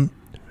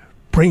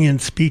bring in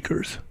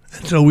speakers.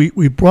 And so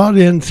we brought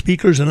in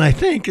speakers, and I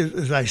think,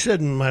 as I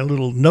said in my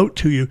little note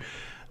to you,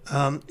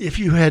 if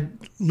you had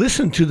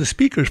listened to the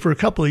speakers for a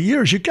couple of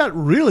years, you got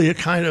really a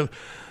kind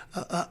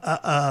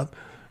of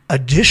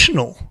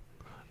additional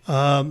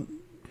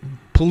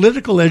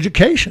political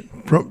education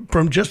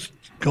from just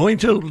going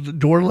to the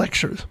DOOR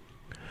lectures.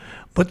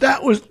 But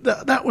that was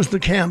the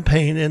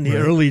campaign in the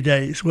early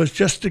days, was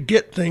just to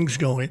get things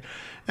going.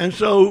 And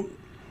so,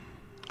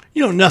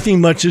 nothing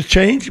much has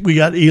changed. We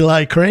got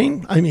Eli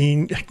Crane. I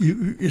mean,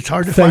 it's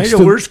hard to find a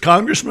worse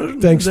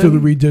congressman. Thanks to the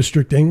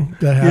redistricting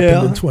that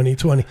happened in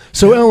 2020.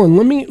 So, Ellen,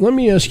 let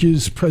me ask you,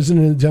 as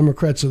president of the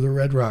Democrats of the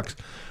Red Rocks,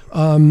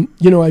 I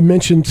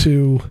mentioned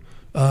to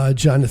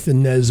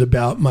Jonathan Nez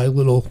about my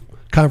little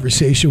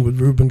conversation with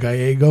Ruben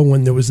Gallego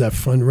when there was that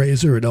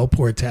fundraiser at El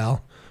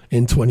Portal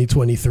in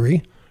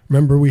 2023.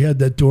 Remember, we had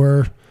that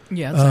DOOR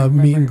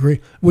meet and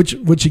greet,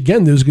 which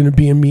again, there's going to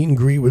be a meet and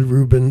greet with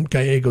Ruben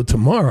Gallego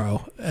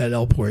tomorrow at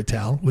El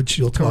Portal, which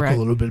you'll talk a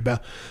little bit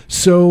about.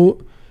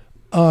 So,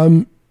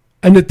 and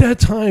at that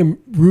time,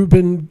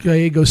 Ruben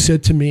Gallego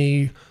said to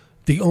me,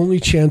 the only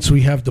chance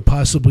we have to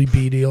possibly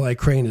beat Eli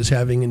Crane is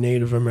having a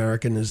Native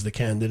American as the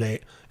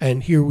candidate.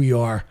 And here we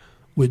are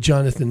with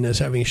Jonathan Nez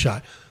having a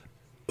shot.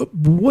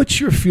 What's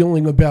your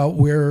feeling about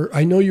where,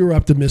 I know you're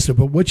optimistic,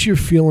 but what's your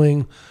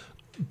feeling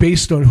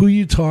based on who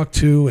you talk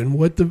to and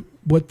what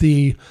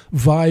the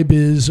vibe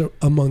is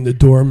among the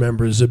DOOR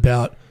members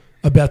about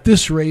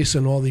this race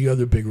and all the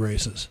other big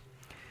races?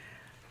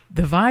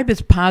 The vibe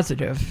is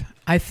positive.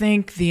 I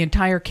think the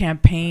entire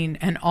campaign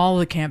and all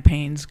the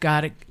campaigns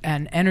got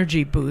an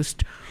energy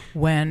boost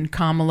when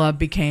Kamala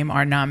became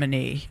our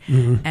nominee.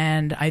 Mm-hmm.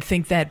 And I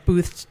think that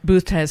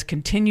boost has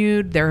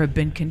continued. There have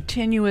been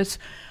continuous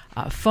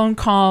phone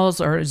calls,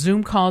 or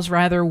Zoom calls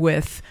rather,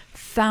 with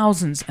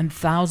thousands and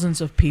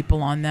thousands of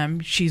people on them.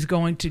 She's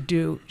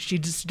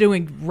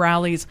doing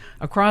rallies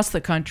across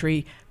the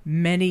country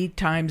many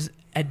times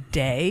a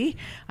day.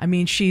 I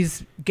mean,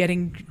 she's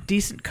getting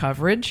decent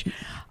coverage.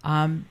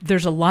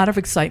 There's a lot of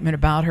excitement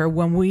about her.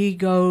 When we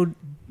go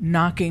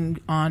knocking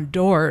on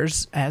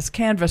doors as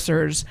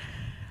canvassers,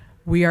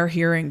 we are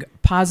hearing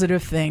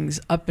positive things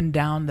up and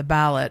down the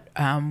ballot.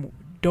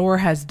 DOOR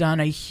has done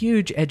a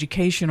huge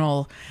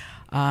educational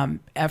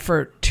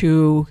effort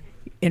to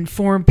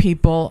inform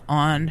people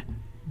on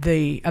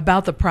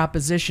about the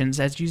propositions.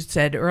 As you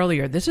said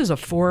earlier, this is a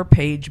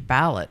 4-page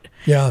ballot.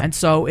 Yeah. And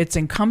so it's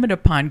incumbent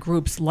upon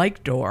groups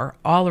like DOOR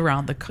all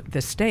around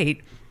the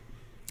state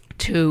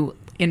to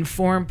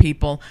inform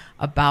people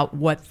about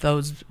what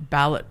those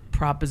ballot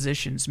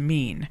propositions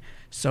mean.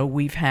 So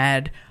we've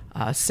had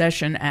a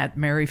session at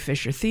Mary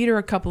Fisher Theater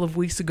a couple of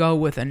weeks ago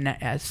with a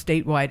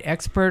statewide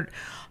expert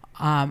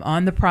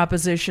on the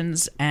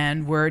propositions,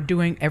 and we're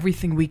doing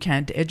everything we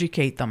can to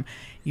educate them.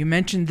 You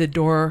mentioned the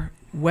DOOR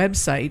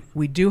website.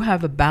 We do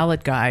have a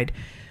ballot guide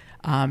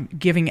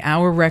giving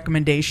our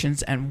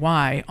recommendations and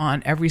why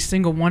on every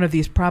single one of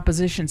these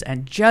propositions.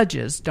 And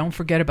judges, don't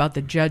forget about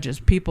the judges.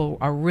 People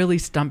are really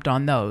stumped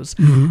on those.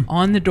 Mm-hmm.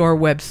 On the DOOR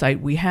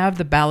website, we have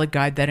the ballot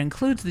guide that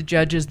includes the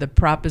judges, the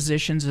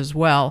propositions, as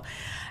well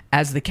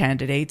as the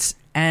candidates.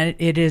 And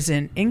it is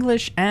in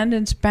English and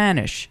in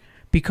Spanish.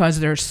 because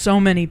there's so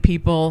many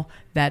people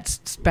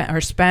that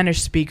are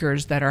Spanish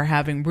speakers that are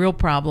having real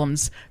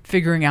problems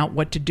figuring out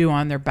what to do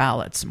on their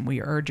ballots. And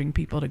we are urging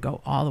people to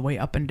go all the way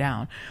up and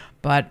down.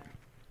 But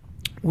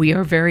we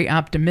are very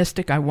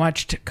optimistic. I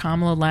watched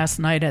Kamala last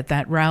night at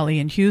that rally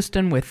in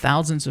Houston with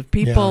thousands of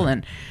people,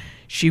 and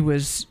she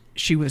was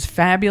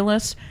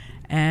fabulous.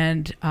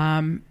 And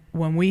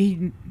when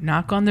we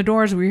knock on the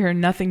doors, we hear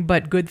nothing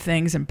but good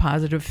things and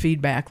positive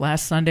feedback.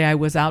 Last Sunday, I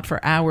was out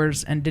for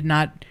hours and did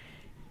not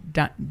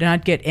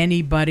get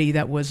anybody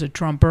that was a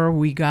Trumper.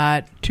 We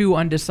got 2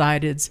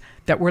 undecideds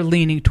that were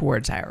leaning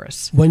towards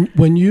Harris.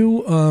 When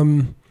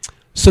you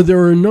so there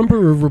are a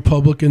number of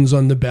Republicans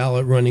on the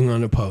ballot running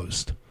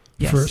unopposed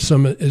for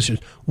some issues.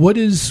 What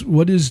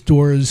is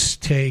Dora's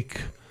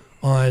take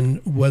on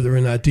whether or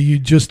not, do you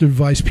just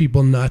advise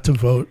people not to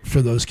vote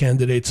for those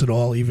candidates at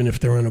all, even if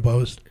they're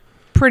unopposed?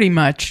 Pretty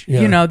much,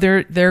 yeah. You know,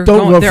 they're don't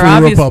going, vote they're for a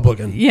obvious,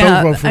 Republican.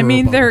 Yeah, don't vote for I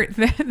mean,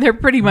 Republican. they're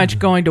pretty much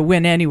going to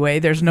win anyway.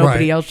 There's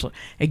nobody else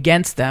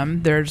against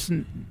them. There's,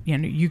 you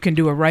know, you can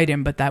do a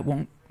write-in, but that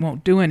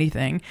won't do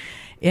anything.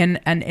 In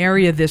an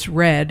area this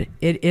red,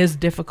 it is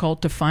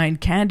difficult to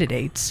find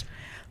candidates.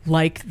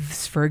 Like,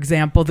 for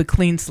example, the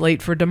Clean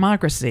Slate for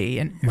Democracy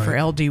and for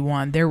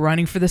LD1. They're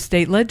running for the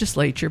state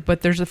legislature,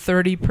 but there's a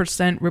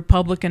 30%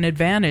 Republican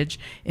advantage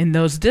in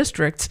those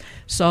districts.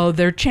 So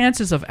their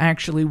chances of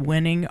actually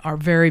winning are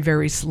very,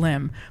 very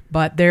slim.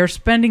 But they're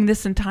spending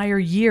this entire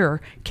year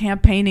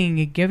campaigning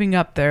and giving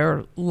up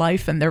their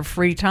life and their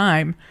free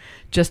time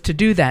just to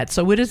do that.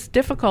 So it is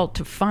difficult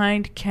to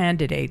find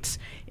candidates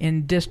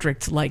in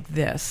districts like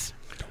this.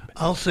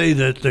 I'll say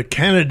that the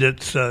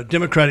candidates,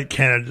 Democratic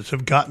candidates,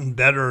 have gotten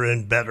better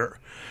and better.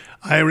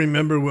 I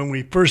remember when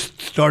we first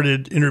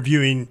started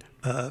interviewing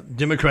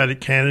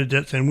Democratic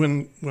candidates, and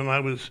when I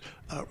was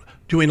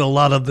doing a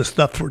lot of the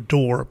stuff for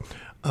Dore,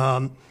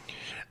 there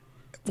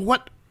were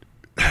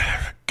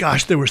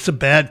some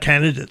bad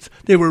candidates.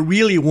 They were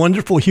really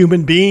wonderful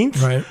human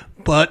beings,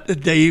 but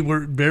they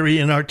were very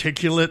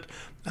inarticulate.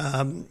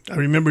 I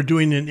remember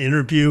doing an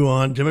interview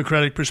on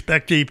Democratic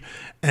Perspective,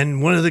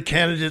 and one of the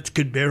candidates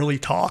could barely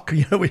talk.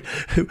 You know,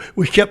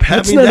 we kept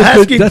having to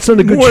ask him that's not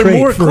a good more trait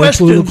and more for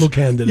questions. a political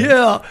candidate.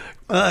 Yeah,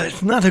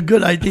 it's not a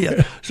good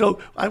idea. So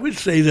I would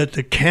say that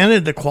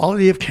the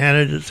quality of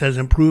candidates has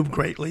improved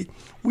greatly.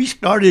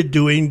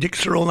 Dick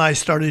Searle and I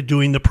started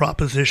doing the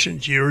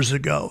propositions years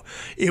ago.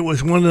 It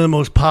was one of the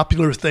most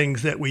popular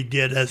things that we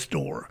did as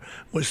Dore,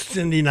 was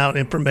sending out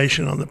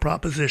information on the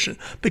proposition,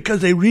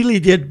 because they really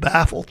did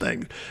baffle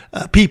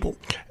people.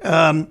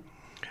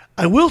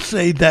 I will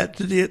say that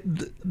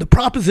the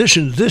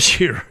propositions this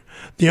year,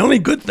 the only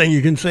good thing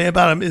you can say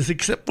about them is,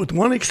 except with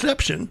one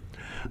exception,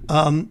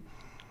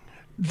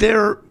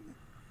 they're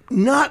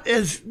not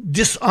as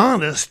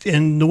dishonest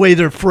in the way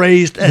they're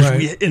phrased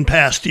as in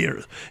past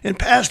years. In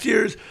past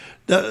years,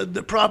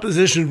 the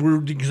propositions were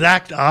the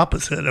exact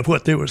opposite of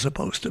what they were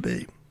supposed to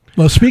be.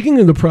 Well, speaking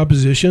of the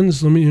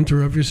propositions, let me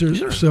interrupt you, sir.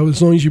 Sure. So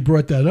as long as you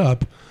brought that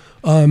up,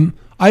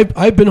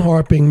 I've been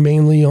harping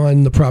mainly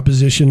on the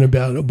proposition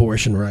about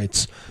abortion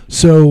rights.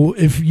 So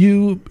if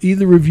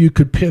either of you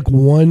could pick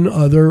one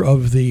other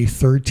of the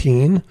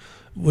 13,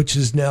 which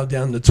is now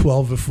down to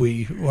 12 if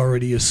we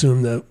already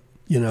assume that,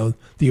 you know,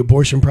 the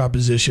abortion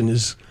proposition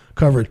is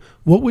covered,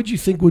 what would you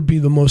think would be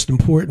the most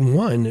important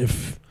one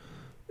if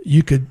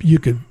you could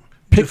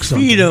pick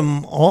something? Feed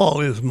them all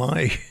is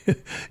my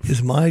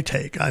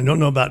take. I don't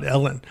know about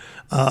Ellen,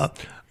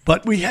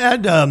 but we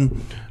had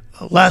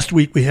last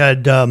week we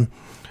had the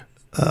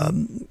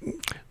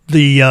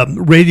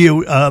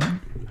radio.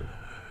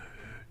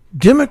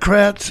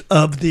 Democrats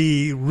of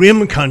the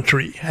Rim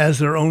Country has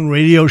their own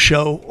radio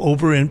show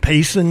over in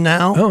Payson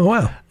now. Oh,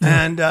 wow.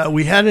 Yeah. And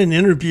we had an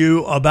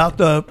interview about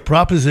the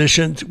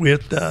propositions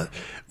with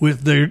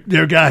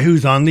their guy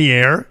who's on the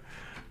air.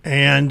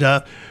 And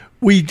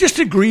we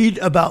disagreed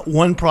about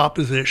one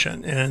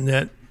proposition,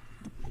 and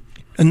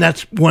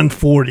that's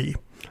 140.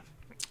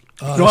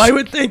 So I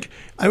would think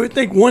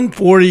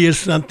 140 is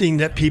something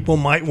that people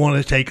might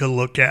want to take a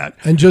look at.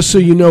 And just so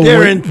you know,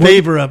 they're in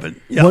favor of it.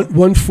 Yeah.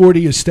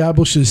 140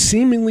 establishes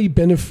seemingly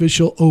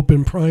beneficial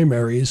open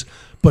primaries,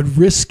 but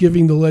risks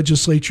giving the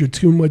legislature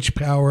too much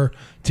power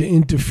to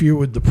interfere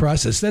with the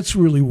process. That's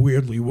really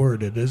weirdly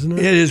worded, isn't it?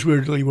 It is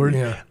weirdly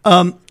worded.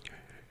 Yeah.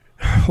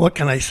 What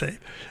can I say?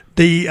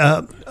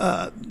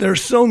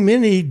 There's so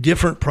many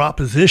different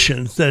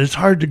propositions that it's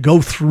hard to go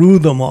through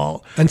them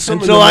all. And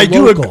so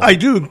I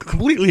do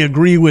completely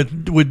agree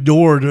with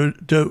Dore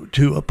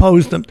to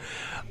oppose them.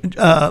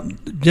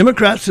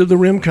 Democrats of the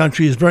Rim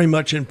Country is very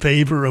much in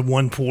favor of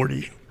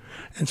 140.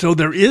 And so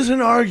there is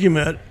an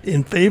argument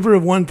in favor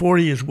of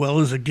 140 as well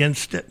as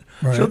against it.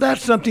 Right. So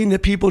that's something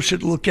that people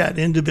should look at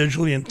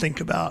individually and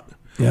think about.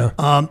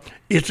 Yeah.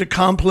 It's a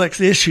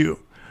complex issue.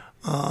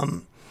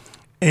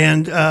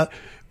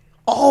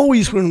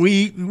 Always when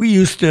we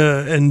used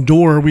to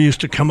endure, we used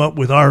to come up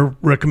with our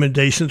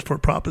recommendations for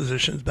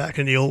propositions back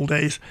in the old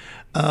days.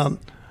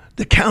 The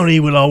the county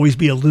would always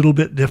be a little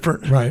bit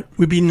different. Right.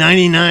 We'd be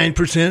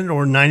 99%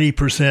 or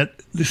 90%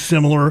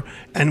 similar,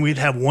 and we'd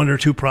have one or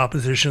two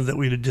propositions that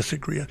we'd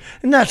disagree on.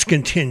 And that's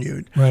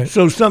continued. Right.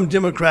 So some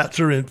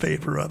Democrats are in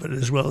favor of it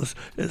as well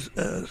as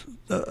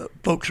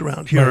folks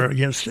around here are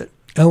against it.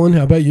 Ellen,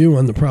 how about you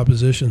on the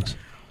propositions?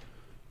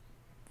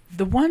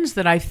 The ones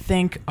that I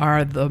think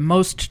are the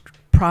most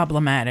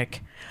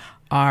problematic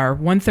are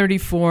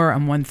 134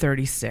 and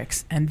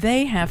 136, and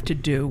they have to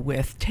do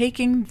with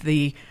taking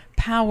the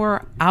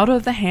power out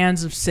of the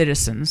hands of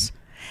citizens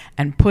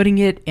and putting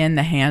it in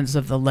the hands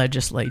of the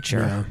legislature.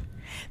 Yeah.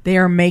 They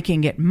are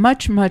making it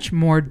much, much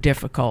more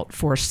difficult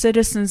for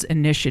citizens'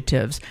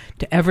 initiatives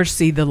to ever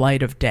see the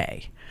light of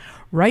day.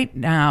 Right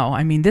now,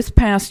 I mean, this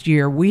past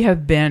year, we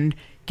have been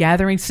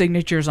gathering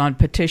signatures on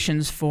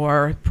petitions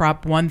for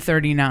Prop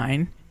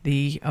 139,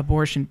 the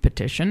abortion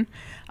petition,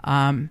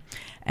 and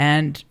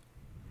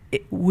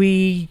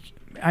we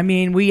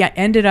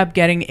ended up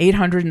getting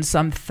 800 and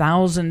some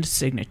thousand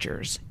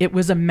signatures. It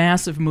was a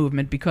massive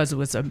movement because it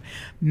was a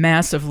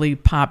massively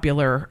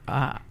popular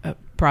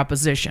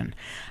proposition.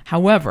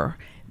 However,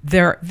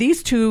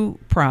 these two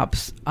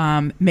props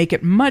make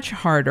it much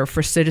harder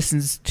for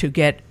citizens to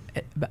get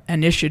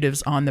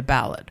initiatives on the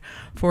ballot.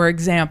 For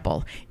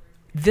example,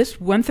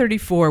 this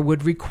 134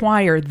 would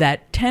require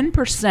that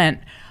 10%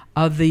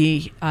 of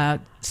the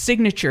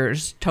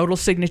total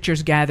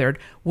signatures gathered,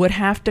 would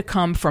have to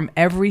come from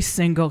every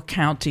single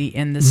county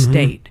in the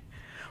state.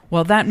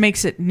 Well, that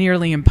makes it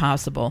nearly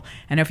impossible.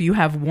 And if you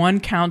have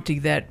one county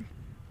that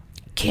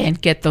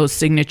can't get those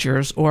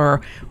signatures,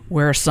 or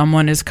where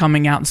someone is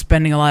coming out and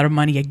spending a lot of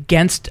money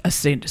against a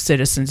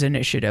citizen's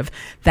initiative,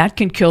 that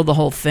can kill the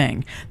whole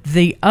thing.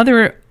 The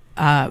other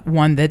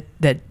one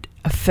that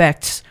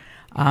affects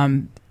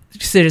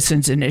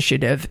citizens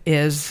initiative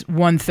is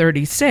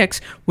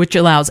 136, which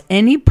allows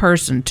any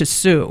person to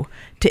sue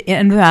to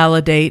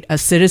invalidate a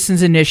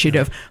citizen's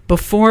initiative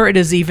before it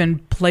is even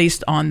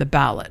placed on the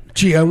ballot.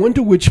 Gee, I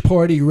wonder which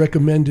party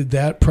recommended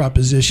that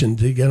proposition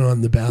to get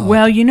on the ballot.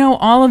 Well, you know,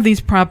 all of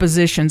these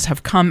propositions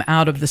have come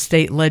out of the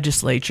state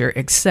legislature,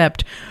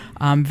 except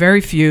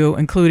very few,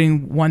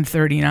 including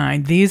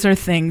 139. These are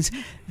things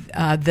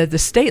that the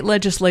state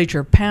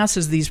legislature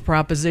passes these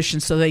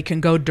propositions so they can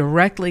go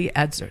directly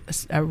as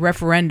a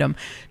referendum,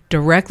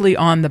 directly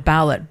on the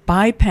ballot,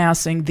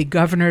 bypassing the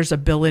governor's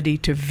ability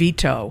to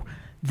veto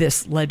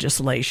this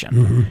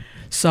legislation.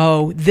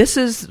 So this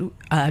is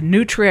a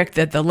new trick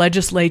that the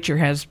legislature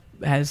has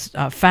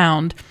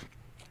found.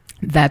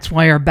 That's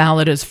why our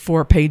ballot is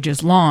 4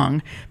 pages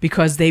long,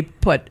 because they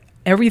put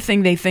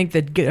everything they think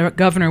that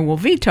governor will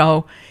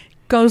veto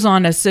goes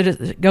on as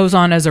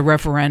a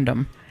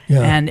referendum.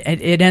 Yeah. And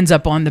it ends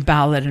up on the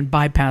ballot and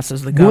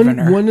bypasses the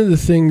governor. One of the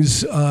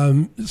things,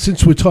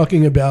 since we're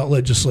talking about the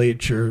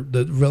legislature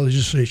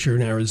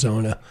in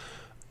Arizona,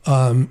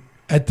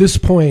 at this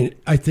point,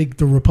 I think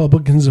the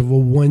Republicans have a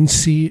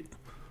 1-seat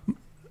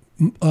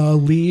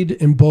lead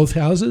in both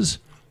houses.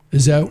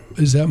 Is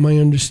that my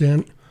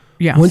understanding?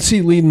 Yeah,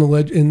 1-seat lead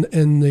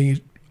in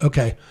the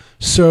okay.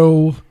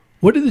 So,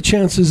 what are the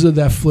chances of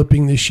that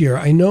flipping this year?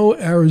 I know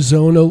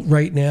Arizona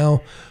right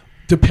now,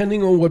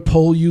 depending on what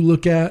poll you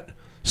look at,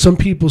 some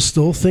people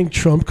still think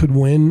Trump could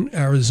win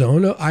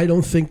Arizona. I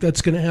don't think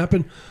that's going to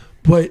happen.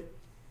 But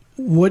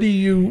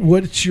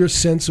what's your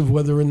sense of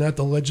whether or not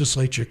the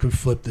legislature could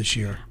flip this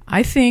year?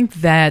 I think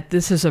that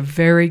this is a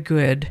very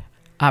good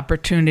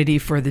opportunity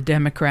for the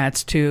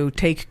Democrats to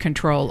take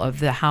control of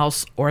the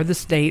House or the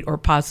state, or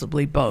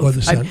possibly both. Or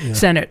the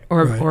Senate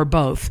or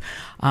both.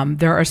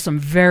 There are some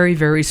very,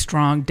 very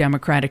strong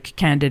Democratic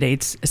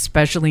candidates,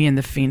 especially in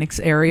the Phoenix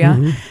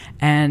area.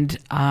 And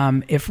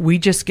if we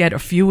just get a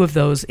few of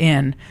those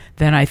in,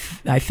 then I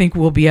think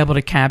we'll be able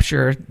to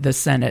capture the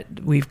Senate.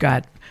 We've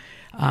got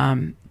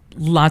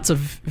lots of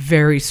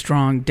very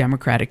strong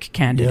Democratic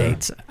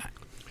candidates. Yeah.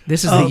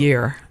 This is the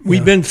year.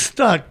 We've been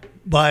stuck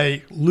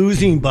by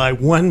losing by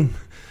one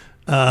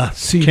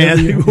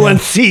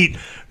seat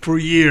for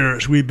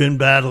years. We've been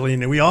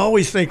battling, and we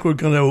always think we're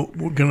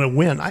gonna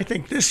win. I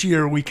think this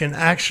year we can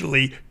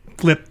actually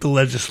flip the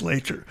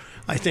legislature.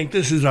 I think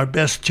this is our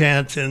best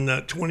chance in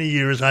the 20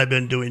 years I've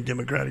been doing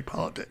Democratic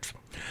politics.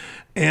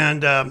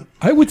 And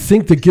I would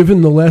think that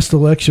given the last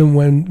election,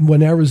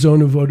 when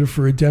Arizona voted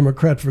for a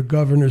Democrat for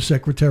governor,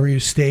 secretary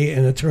of state,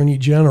 and attorney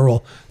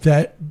general,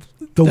 that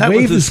the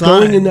wave is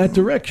going in that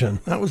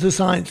direction. That was a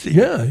sign, Steve.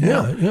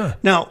 Yeah.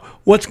 Now,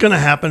 what's going to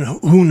happen?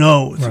 Who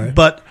knows? Right.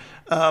 But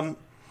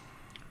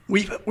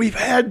we've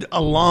had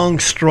a long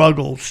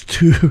struggles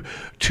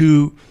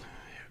to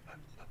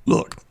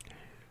look.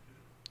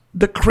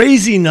 The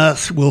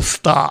craziness will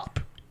stop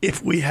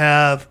if we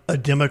have a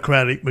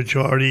Democratic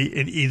majority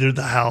in either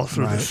the House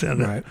or the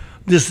Senate. Right.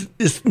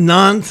 This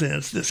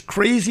nonsense, this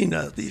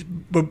craziness, these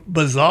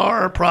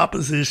bizarre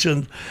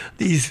propositions,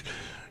 these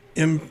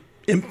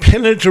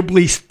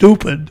impenetrably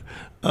stupid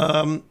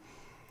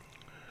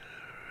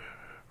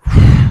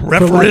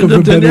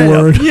referendum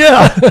word.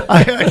 Yeah,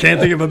 I can't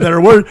think of a better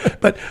word,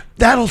 but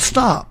that'll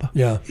stop.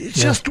 Yeah, it's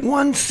just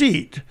one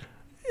seat.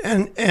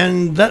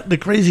 and that the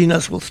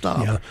craziness will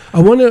stop. Yeah, I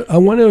want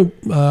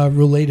to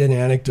relate an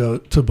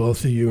anecdote to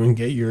both of you and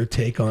get your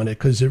take on it,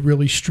 because it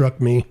really struck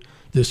me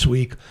this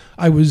week.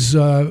 I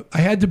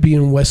had to be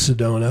in West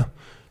Sedona,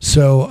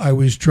 so I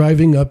was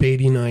driving up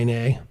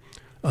 89A.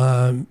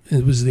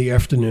 It was the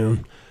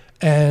afternoon,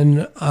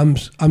 and I'm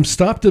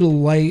stopped at a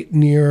light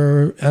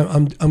near.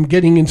 I'm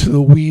getting into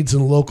the weeds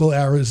in local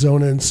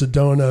Arizona and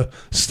Sedona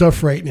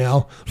stuff right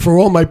now. For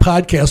all my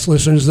podcast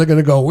listeners, they're going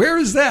to go, "Where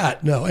is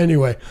that?" No,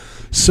 anyway.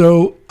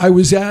 So I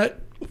was at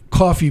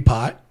Coffee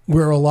Pot,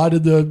 where a lot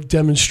of the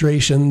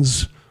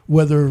demonstrations,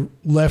 whether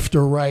left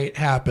or right,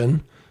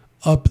 happen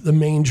up the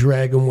main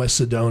drag in West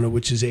Sedona,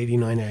 which is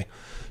 89A.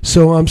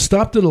 So I'm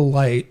stopped at a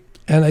light,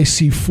 and I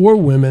see 4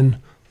 women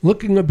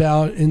looking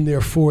about in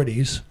their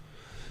 40s,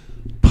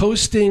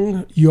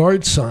 posting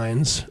yard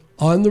signs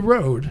on the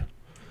road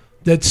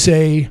that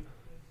say,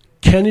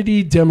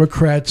 "Kennedy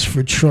Democrats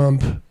for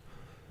Trump,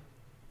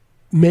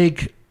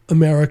 make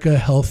America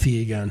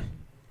healthy again."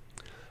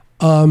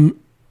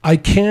 I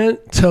can't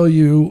tell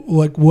you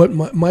like what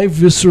my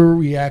visceral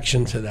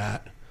reaction to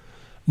that.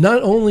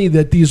 Not only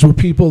that these were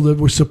people that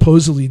were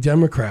supposedly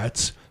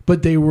Democrats,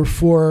 but they were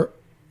for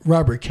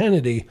Robert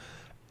Kennedy.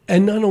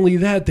 And not only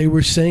that, they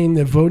were saying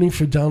that voting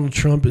for Donald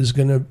Trump is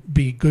going to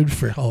be good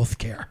for health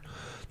care.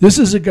 This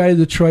is a guy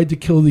that tried to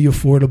kill the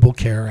Affordable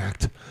Care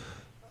Act.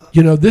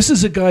 You know, this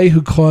is a guy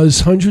who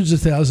caused hundreds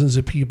of thousands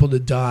of people to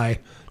die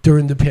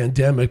during the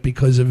pandemic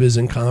because of his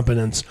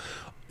incompetence.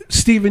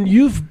 Stephen,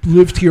 you've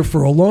lived here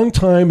for a long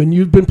time and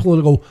you've been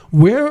political.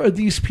 Where are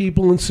these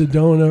people in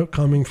Sedona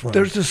coming from?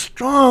 There's a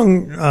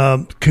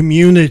strong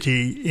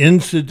community in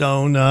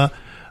Sedona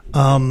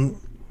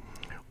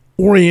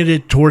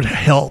oriented toward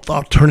health,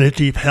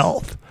 alternative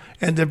health.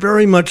 And they're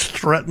very much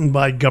threatened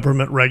by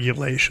government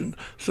regulation.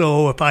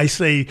 So if I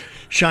say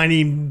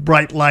shining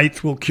bright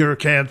lights will cure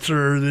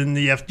cancer, then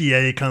the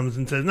FDA comes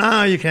and says,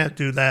 no, you can't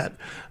do that.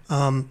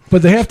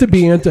 But they have to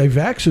be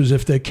anti-vaxxers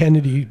if they're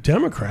Kennedy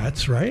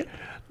Democrats, right?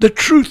 The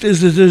truth is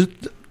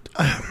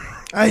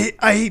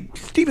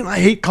Stephen, I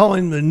hate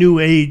calling the New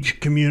Age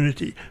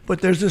community,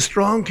 but there's a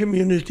strong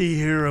community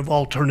here of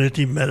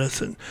alternative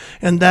medicine,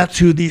 and that's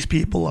who these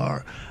people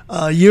are.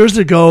 Years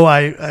ago,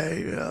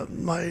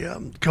 my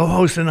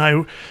co-host and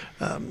I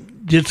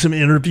did some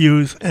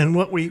interviews, and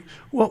what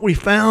we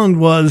found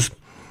was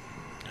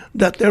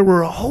that there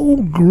were a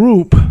whole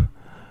group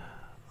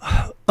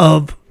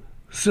of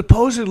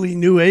supposedly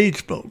New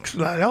Age folks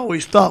that I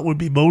always thought would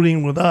be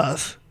voting with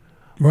us.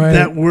 Right.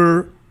 That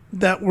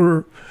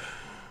were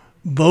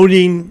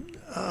voting.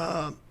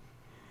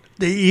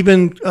 They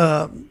even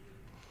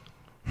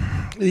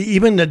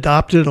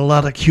adopted a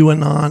lot of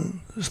QAnon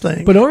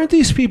things. But aren't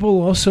these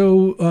people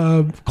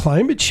also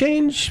climate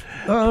change?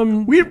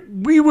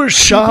 We were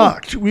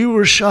shocked. We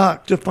were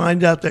shocked to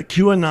find out that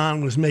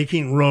QAnon was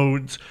making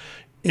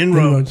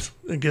inroads.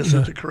 I guess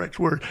that's the correct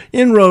word.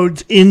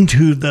 Inroads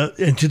into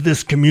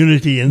this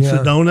community in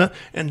Sedona,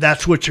 and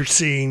that's what you're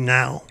seeing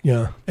now.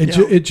 Yeah,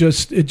 it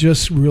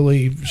just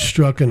really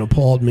struck and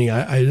appalled me.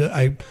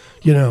 I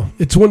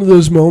it's one of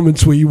those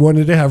moments where you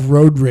wanted to have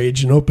road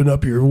rage and open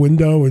up your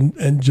window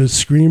and just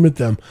scream at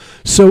them.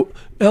 So,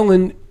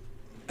 Ellen,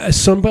 as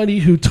somebody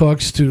who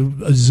talks to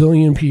a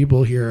zillion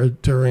people here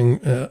during,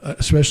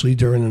 especially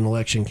during an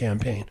election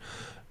campaign,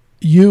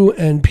 you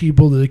and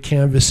people that are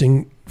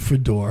canvassing for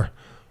door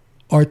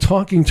are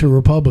talking to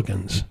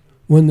Republicans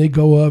when they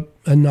go up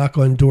and knock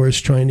on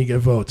doors trying to get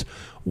votes.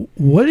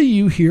 What are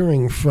you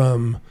hearing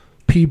from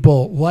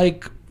people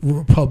like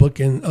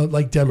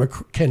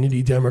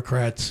Kennedy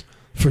Democrats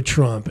for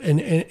Trump and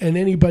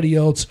anybody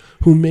else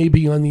who may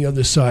be on the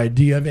other side?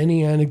 Do you have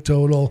any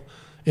anecdotal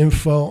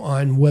info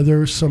on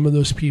whether some of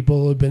those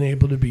people have been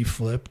able to be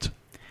flipped?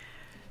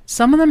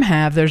 Some of them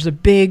have. There's a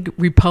big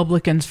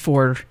Republicans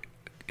for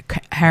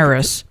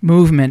Harris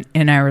movement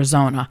in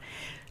Arizona.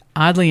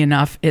 Oddly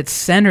enough, it's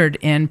centered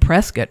in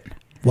Prescott.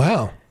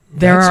 Wow.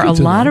 There are a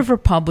lot of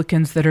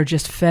Republicans that are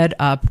just fed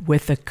up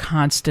with the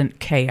constant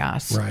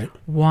chaos. Right.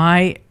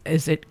 Why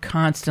is it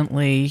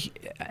constantly,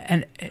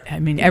 and I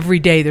mean, every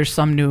day there's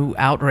some new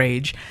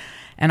outrage.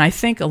 And I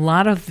think a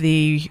lot of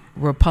the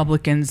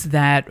Republicans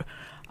that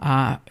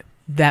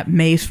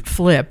may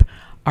flip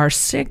are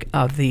sick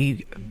of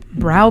the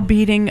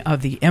browbeating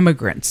of the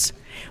immigrants.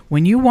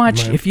 When you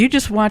watch, if you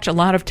just watch a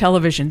lot of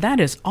television, that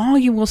is all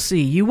you will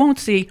see. You won't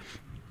see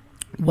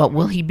what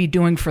will he be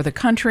doing for the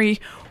country,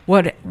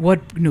 what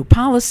new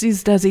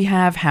policies does he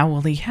have, how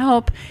will he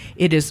help.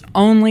 It is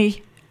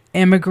only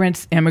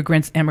immigrants. And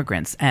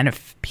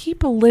if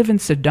people live in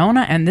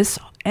Sedona and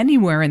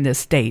anywhere in this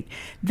state,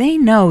 they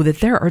know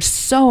that there are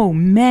so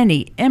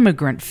many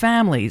immigrant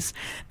families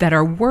that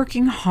are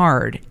working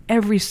hard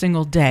every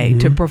single day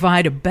to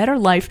provide a better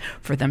life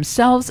for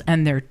themselves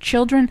and their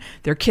children.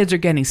 Their kids are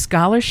getting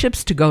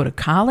scholarships to go to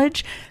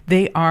college.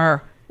 They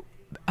are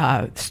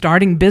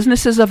starting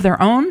businesses of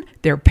their own.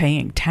 They're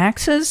paying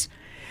taxes.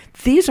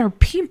 These are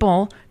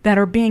people that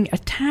are being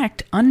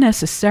attacked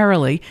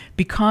unnecessarily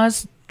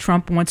because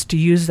Trump wants to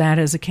use that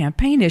as a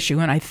campaign issue.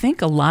 And I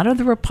think a lot of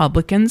the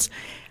Republicans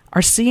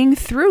are seeing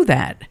through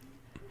that.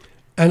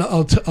 And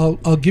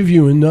I'll give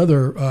you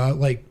another,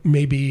 like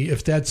maybe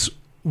if that's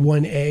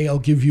 1A, I'll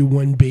give you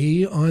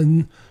 1B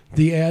on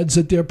the ads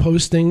that they're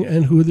posting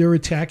and who they're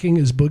attacking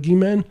as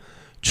boogeymen.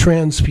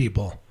 Trans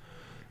people.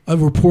 A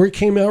report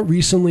came out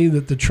recently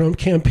that the Trump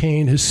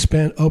campaign has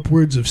spent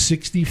upwards of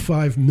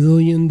 $65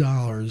 million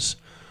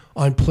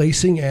on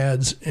placing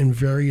ads in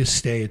various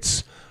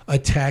states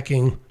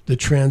attacking the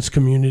trans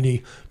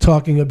community,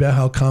 talking about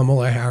how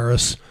Kamala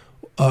Harris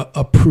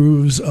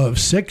approves of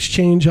sex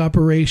change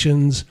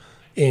operations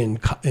in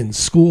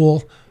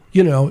school.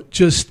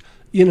 It's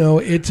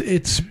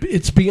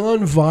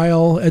beyond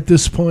vile at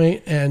this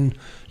point. And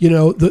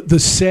the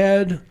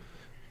sad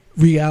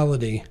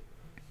reality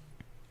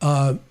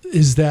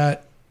is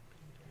that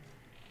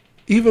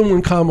even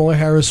when Kamala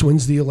Harris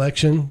wins the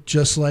election,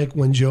 just like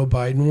when Joe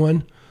Biden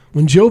won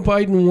in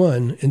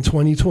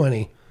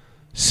 2020,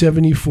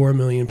 74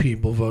 million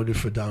people voted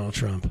for Donald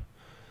Trump.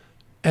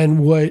 And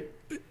what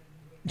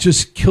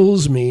just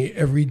kills me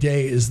every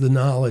day is the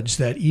knowledge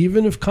that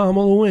even if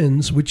Kamala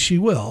wins, which she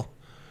will,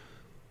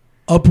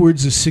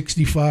 upwards of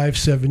 65,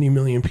 70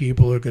 million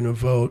people are going to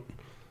vote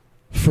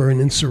for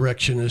an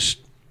insurrectionist.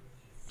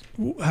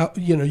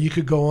 You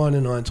could go on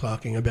and on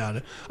talking about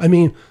it. I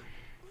mean,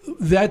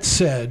 that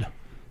said,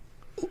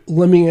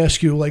 let me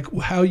ask you,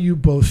 how you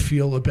both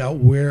feel about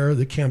where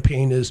the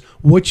campaign is.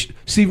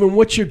 Stephen,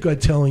 what's your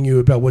gut telling you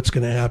about what's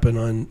going to happen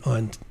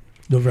on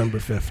November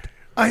 5th?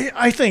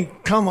 I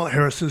think Kamala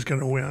Harris is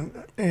going to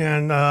win,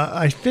 and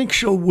I think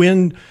she'll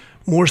win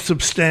more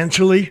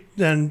substantially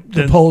than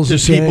the polls are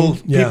saying.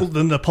 People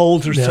than the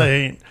polls are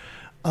saying.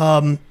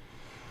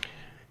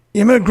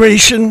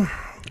 Immigration,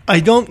 I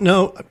don't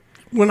know.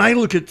 When I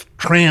look at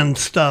trans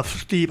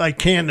stuff, Steve, I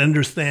can't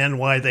understand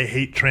why they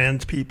hate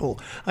trans people.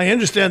 I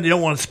understand they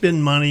don't want to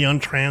spend money on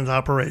trans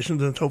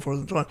operations and so forth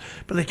and so on,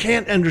 but I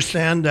can't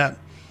understand that.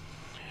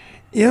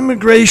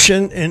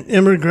 Immigration and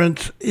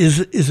immigrants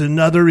is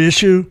another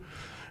issue,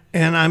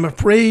 and I'm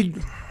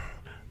afraid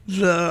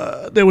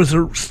there was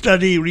a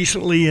study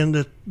recently in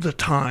the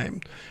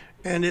Time,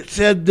 and it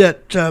said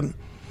that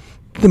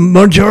the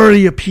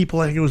majority of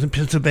people, I think it was in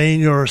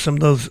Pennsylvania or some of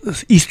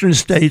those eastern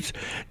states,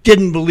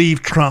 didn't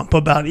believe Trump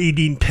about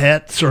eating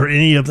pets or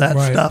any of that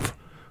stuff,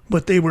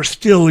 but they were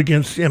still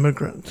against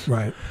immigrants.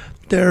 Right.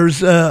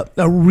 There's a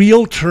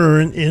real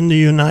turn in the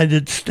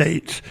United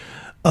States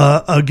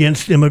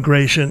against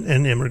immigration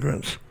and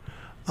immigrants.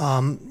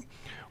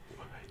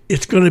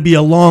 It's going to be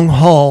a long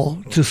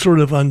haul to sort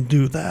of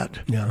undo that.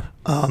 Yeah.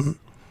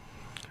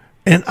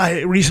 And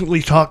I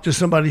recently talked to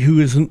somebody who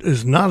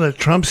is not a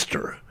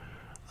Trumpster.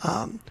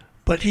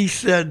 But he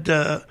said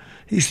to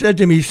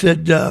me,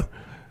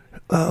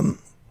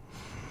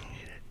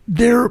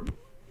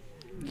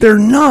 they're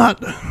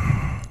not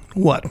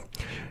what?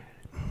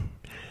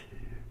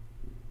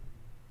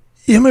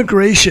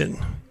 Immigration.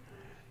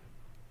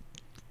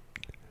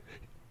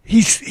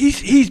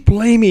 He's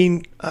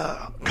blaming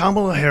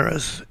Kamala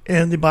Harris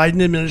and the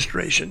Biden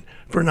administration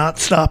for not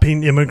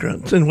stopping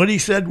immigrants. And what he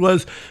said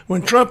was,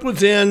 when Trump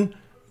was in,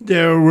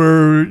 there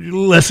were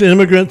less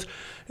immigrants.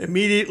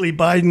 Immediately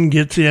Biden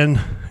gets in,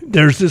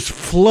 there's this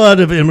flood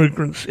of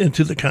immigrants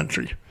into the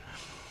country.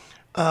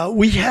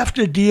 We have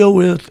to deal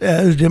with,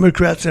 as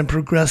Democrats and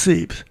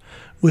progressives,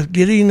 with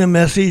getting the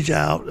message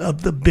out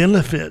of the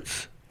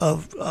benefits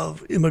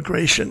of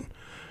immigration,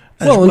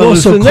 as well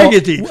as the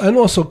negatives. And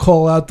also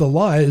call out the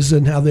lies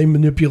and how they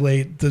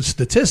manipulate the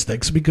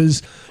statistics,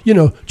 because,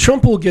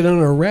 Trump will get on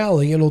a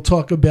rally and he'll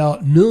talk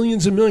about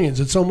millions and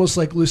millions. It's almost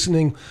like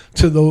listening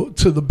to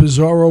the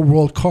bizarro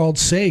world Carl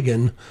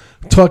Sagan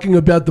talking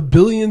about the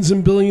billions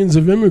and billions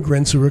of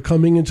immigrants who are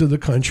coming into the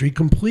country,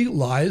 complete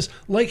lies,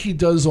 like he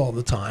does all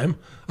the time.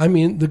 I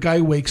mean, the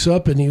guy wakes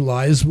up and he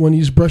lies when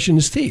he's brushing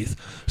his teeth.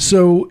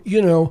 So,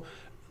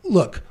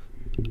 look,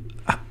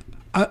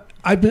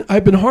 I've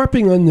been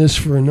harping on this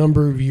for a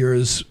number of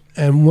years,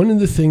 and one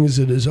of the things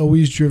that has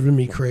always driven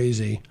me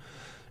crazy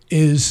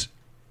is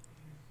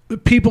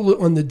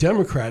people on the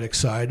Democratic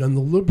side, on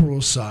the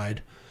liberal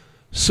side,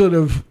 sort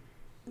of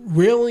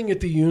railing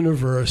at the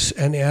universe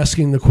and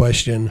asking the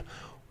question,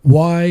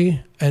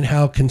 why and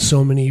how can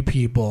so many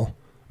people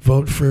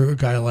vote for a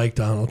guy like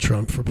Donald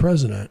Trump for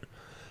president?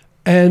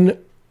 And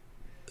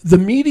the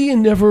media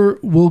never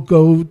will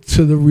go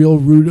to the real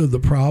root of the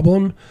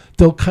problem.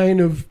 They'll kind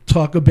of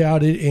talk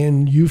about it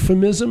in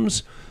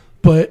euphemisms,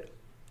 but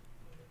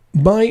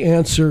my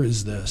answer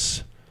is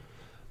this.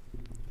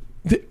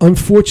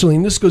 Unfortunately,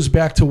 and this goes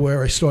back to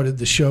where I started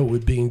the show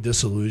with being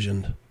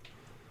disillusioned,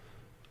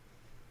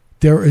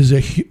 there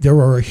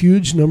are a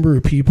huge number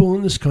of people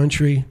in this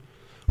country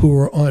who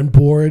are on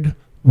board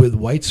with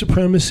white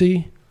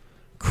supremacy,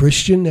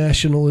 Christian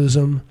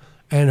nationalism,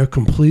 and are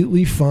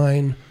completely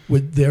fine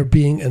with there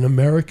being an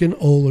American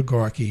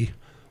oligarchy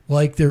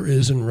like there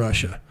is in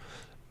Russia,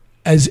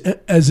 as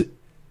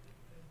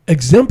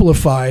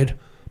exemplified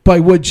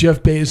by what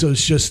Jeff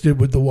Bezos just did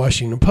with the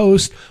Washington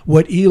Post,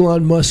 what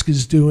Elon Musk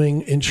is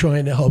doing in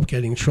trying to help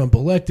getting Trump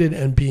elected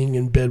and being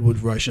in bed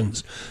with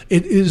Russians.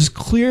 It is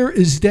clear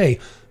as day.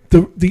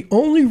 the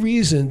only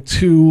reason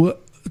to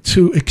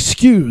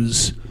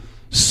excuse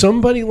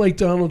somebody like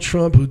Donald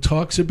Trump, who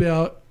talks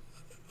about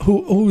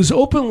who's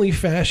openly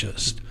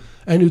fascist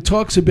and who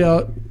talks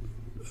about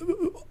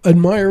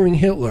admiring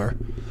Hitler,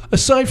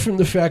 aside from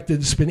the fact that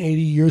it's been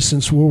 80 years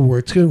since World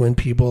War II and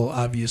people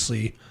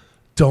obviously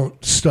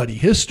don't study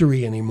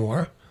history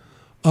anymore,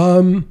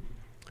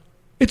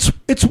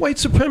 it's white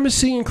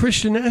supremacy and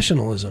Christian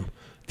nationalism.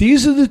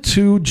 These are the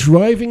two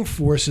driving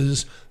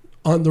forces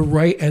on the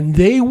right, and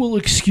they will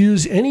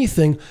excuse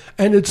anything,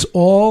 and it's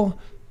all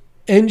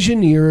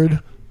engineered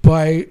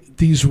by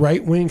these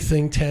right-wing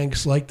think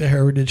tanks like the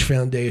Heritage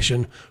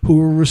Foundation, who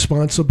are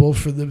responsible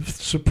for the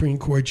Supreme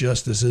Court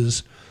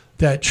justices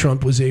that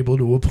Trump was able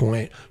to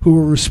appoint, who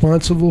are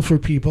responsible for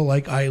people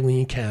like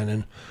Eileen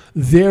Cannon.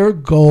 Their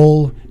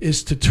goal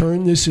is to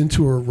turn this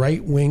into a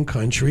right-wing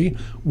country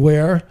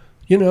where,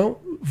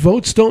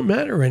 votes don't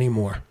matter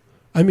anymore.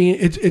 I mean,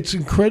 it's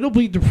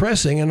incredibly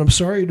depressing, and I'm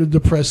sorry to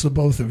depress the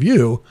both of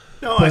you.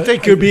 No, I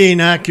think you're being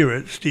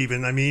accurate,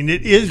 Stephen. I mean,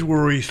 it is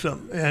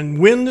worrisome. And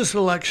win this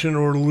election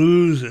or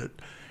lose it,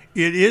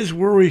 it is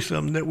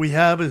worrisome that we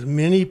have as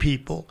many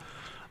people,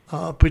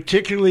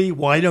 particularly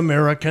white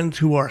Americans,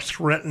 who are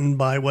threatened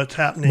by what's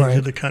happening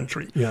to the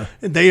country. Yeah.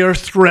 They are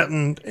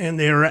threatened, and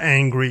they are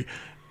angry.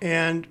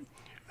 And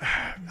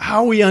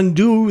how we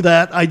undo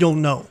that, I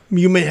don't know.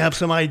 You may have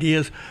some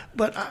ideas,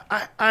 but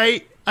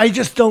I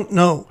just don't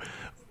know.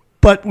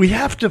 But we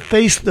have to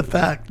face the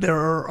fact there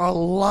are a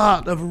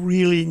lot of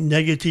really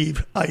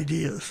negative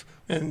ideas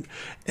and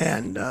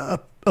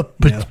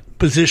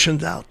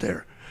positions out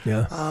there.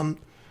 Yeah.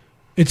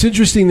 It's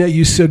interesting that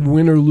you said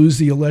win or lose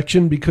the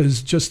election,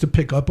 because just to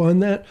pick up on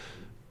that,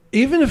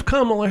 even if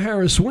Kamala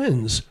Harris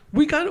wins,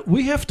 we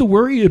have to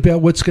worry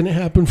about what's going to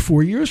happen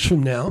 4 years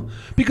from now,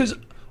 because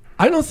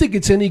I don't think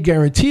it's any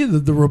guarantee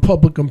that the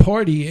Republican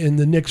Party in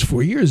the next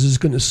 4 years is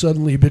going to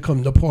suddenly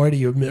become the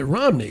party of Mitt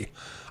Romney.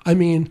 I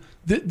mean,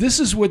 this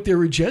is what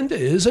their agenda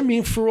is. I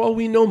mean, for all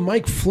we know,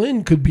 Mike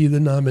Flynn could be the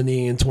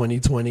nominee in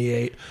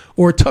 2028,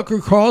 or Tucker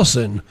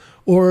Carlson,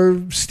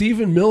 or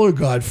Stephen Miller,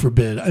 God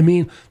forbid. I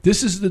mean,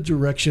 this is the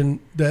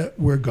direction that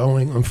we're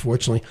going,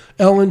 unfortunately.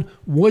 Ellen,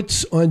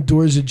 what's on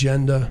Door's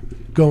agenda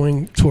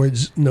going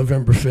towards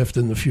November 5th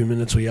in the few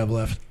minutes we have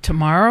left?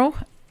 Tomorrow,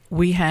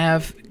 we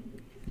have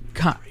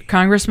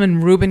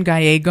Congressman Ruben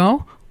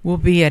Gallego will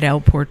be at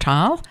El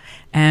Portal,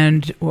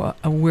 and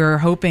we're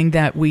hoping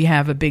that we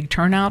have a big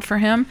turnout for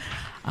him.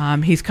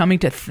 He's coming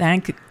to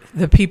thank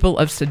the people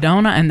of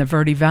Sedona and the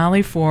Verde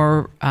Valley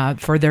for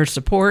their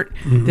support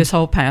this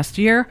whole past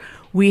year.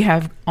 We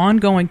have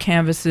ongoing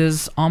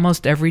canvasses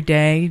almost every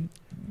day,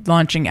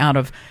 launching out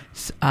of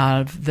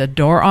the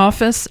Door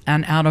office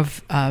and out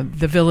of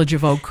the village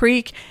of Oak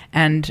Creek,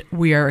 and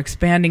we are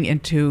expanding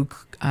into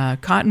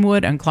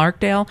Cottonwood and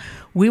Clarkdale.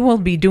 We will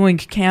be doing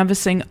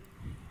canvassing,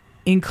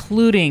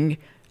 including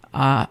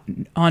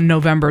on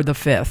November the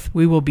 5th.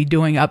 We will be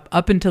doing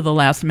up until the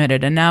last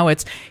minute. And now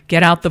it's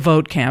get out the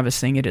vote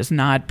canvassing. It is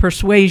not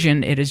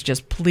persuasion. It is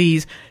just,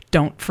 please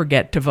don't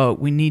forget to vote.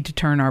 We need to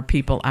turn our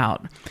people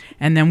out.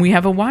 And then we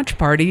have a watch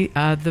party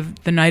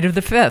the night of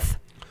the 5th.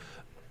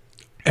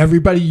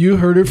 Everybody, you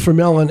heard it from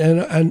Ellen.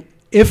 And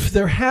if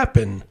there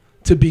happen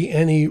to be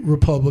any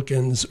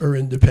Republicans or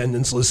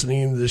independents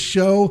listening to this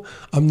show,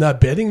 I'm not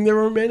betting there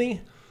are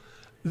many,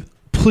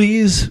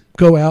 please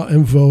go out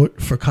and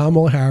vote for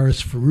Kamala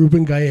Harris, for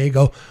Ruben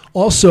Gallego.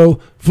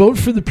 Also, vote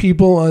for the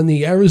people on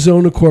the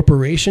Arizona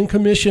Corporation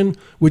Commission,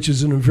 which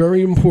is a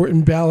very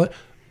important ballot.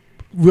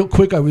 Real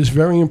quick, I was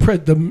very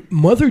impressed. The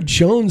Mother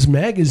Jones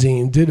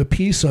magazine did a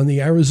piece on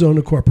the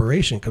Arizona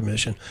Corporation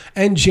Commission,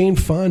 and Jane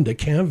Fonda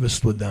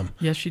canvassed with them.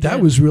 Yes, she did. That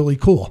was really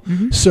cool.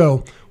 Mm-hmm.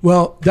 So,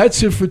 well,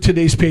 that's it for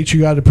today's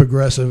Patriotic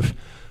Progressive.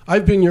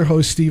 I've been your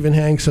host, Stephen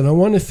Hanks, and I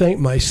want to thank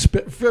my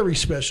very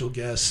special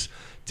guests,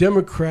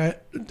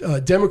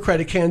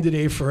 Democratic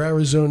candidate for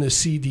Arizona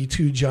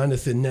CD2,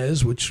 Jonathan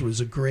Nez, which was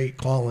a great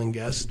call-in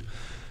guest.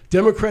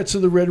 Democrats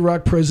of the Red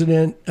Rock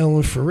president,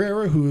 Ellen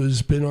Ferreira, who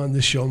has been on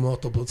this show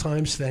multiple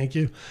times, thank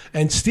you.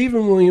 And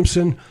Stephen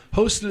Williamson,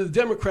 host of the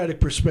Democratic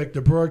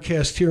Perspective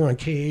broadcast here on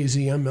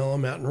KAZM Mellow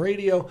Mountain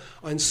Radio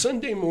on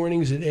Sunday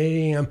mornings at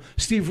 8 a.m.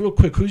 Steve, real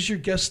quick, who's your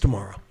guest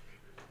tomorrow?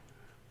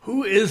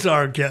 Who is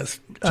our guest?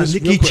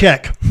 Nikki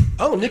Check.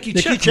 Oh, Nikki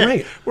Check,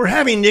 right. We're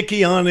having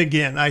Nikki on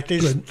again. I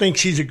think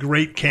she's a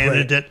great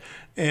candidate.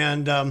 Right.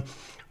 And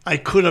I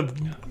could have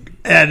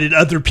added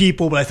other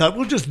people, but I thought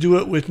we'll just do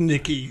it with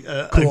Nikki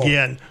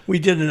again. We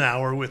did an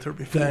hour with her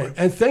before.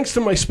 And thanks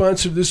to my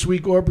sponsor this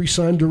week, Aubrey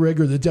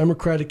Sonderegger, the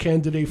Democratic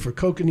candidate for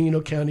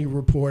Coconino County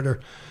Reporter.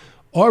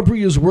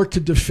 Aubrey has worked to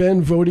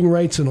defend voting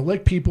rights and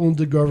elect people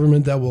into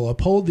government that will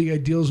uphold the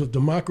ideals of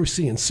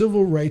democracy and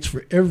civil rights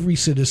for every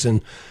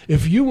citizen.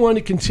 If you want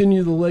to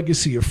continue the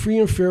legacy of free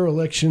and fair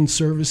election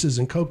services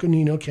in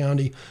Coconino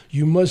County,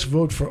 you must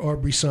vote for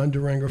Aubrey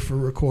Sonderegger for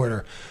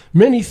Recorder.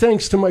 Many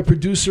thanks to my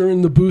producer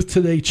in the booth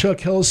today, Chuck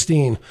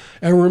Hellstein.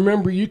 And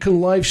remember, you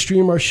can live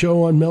stream our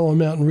show on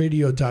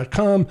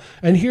mellowmountainradio.com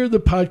and hear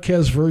the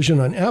podcast version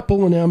on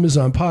Apple and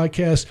Amazon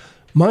Podcasts,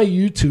 my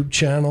YouTube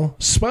channel,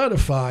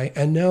 Spotify,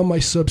 and now my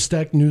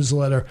Substack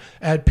newsletter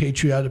at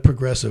Patriotic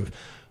Progressive.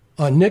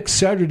 On next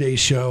Saturday's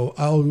show,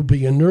 I will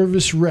be a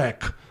nervous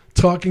wreck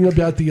talking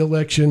about the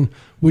election,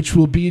 which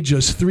will be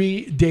just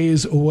 3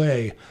 days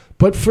away.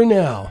 But for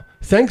now,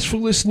 thanks for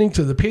listening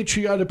to the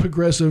Patriotic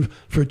Progressive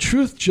for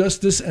truth,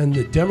 justice, and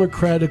the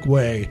democratic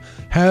way.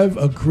 Have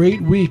a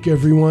great week,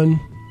 everyone.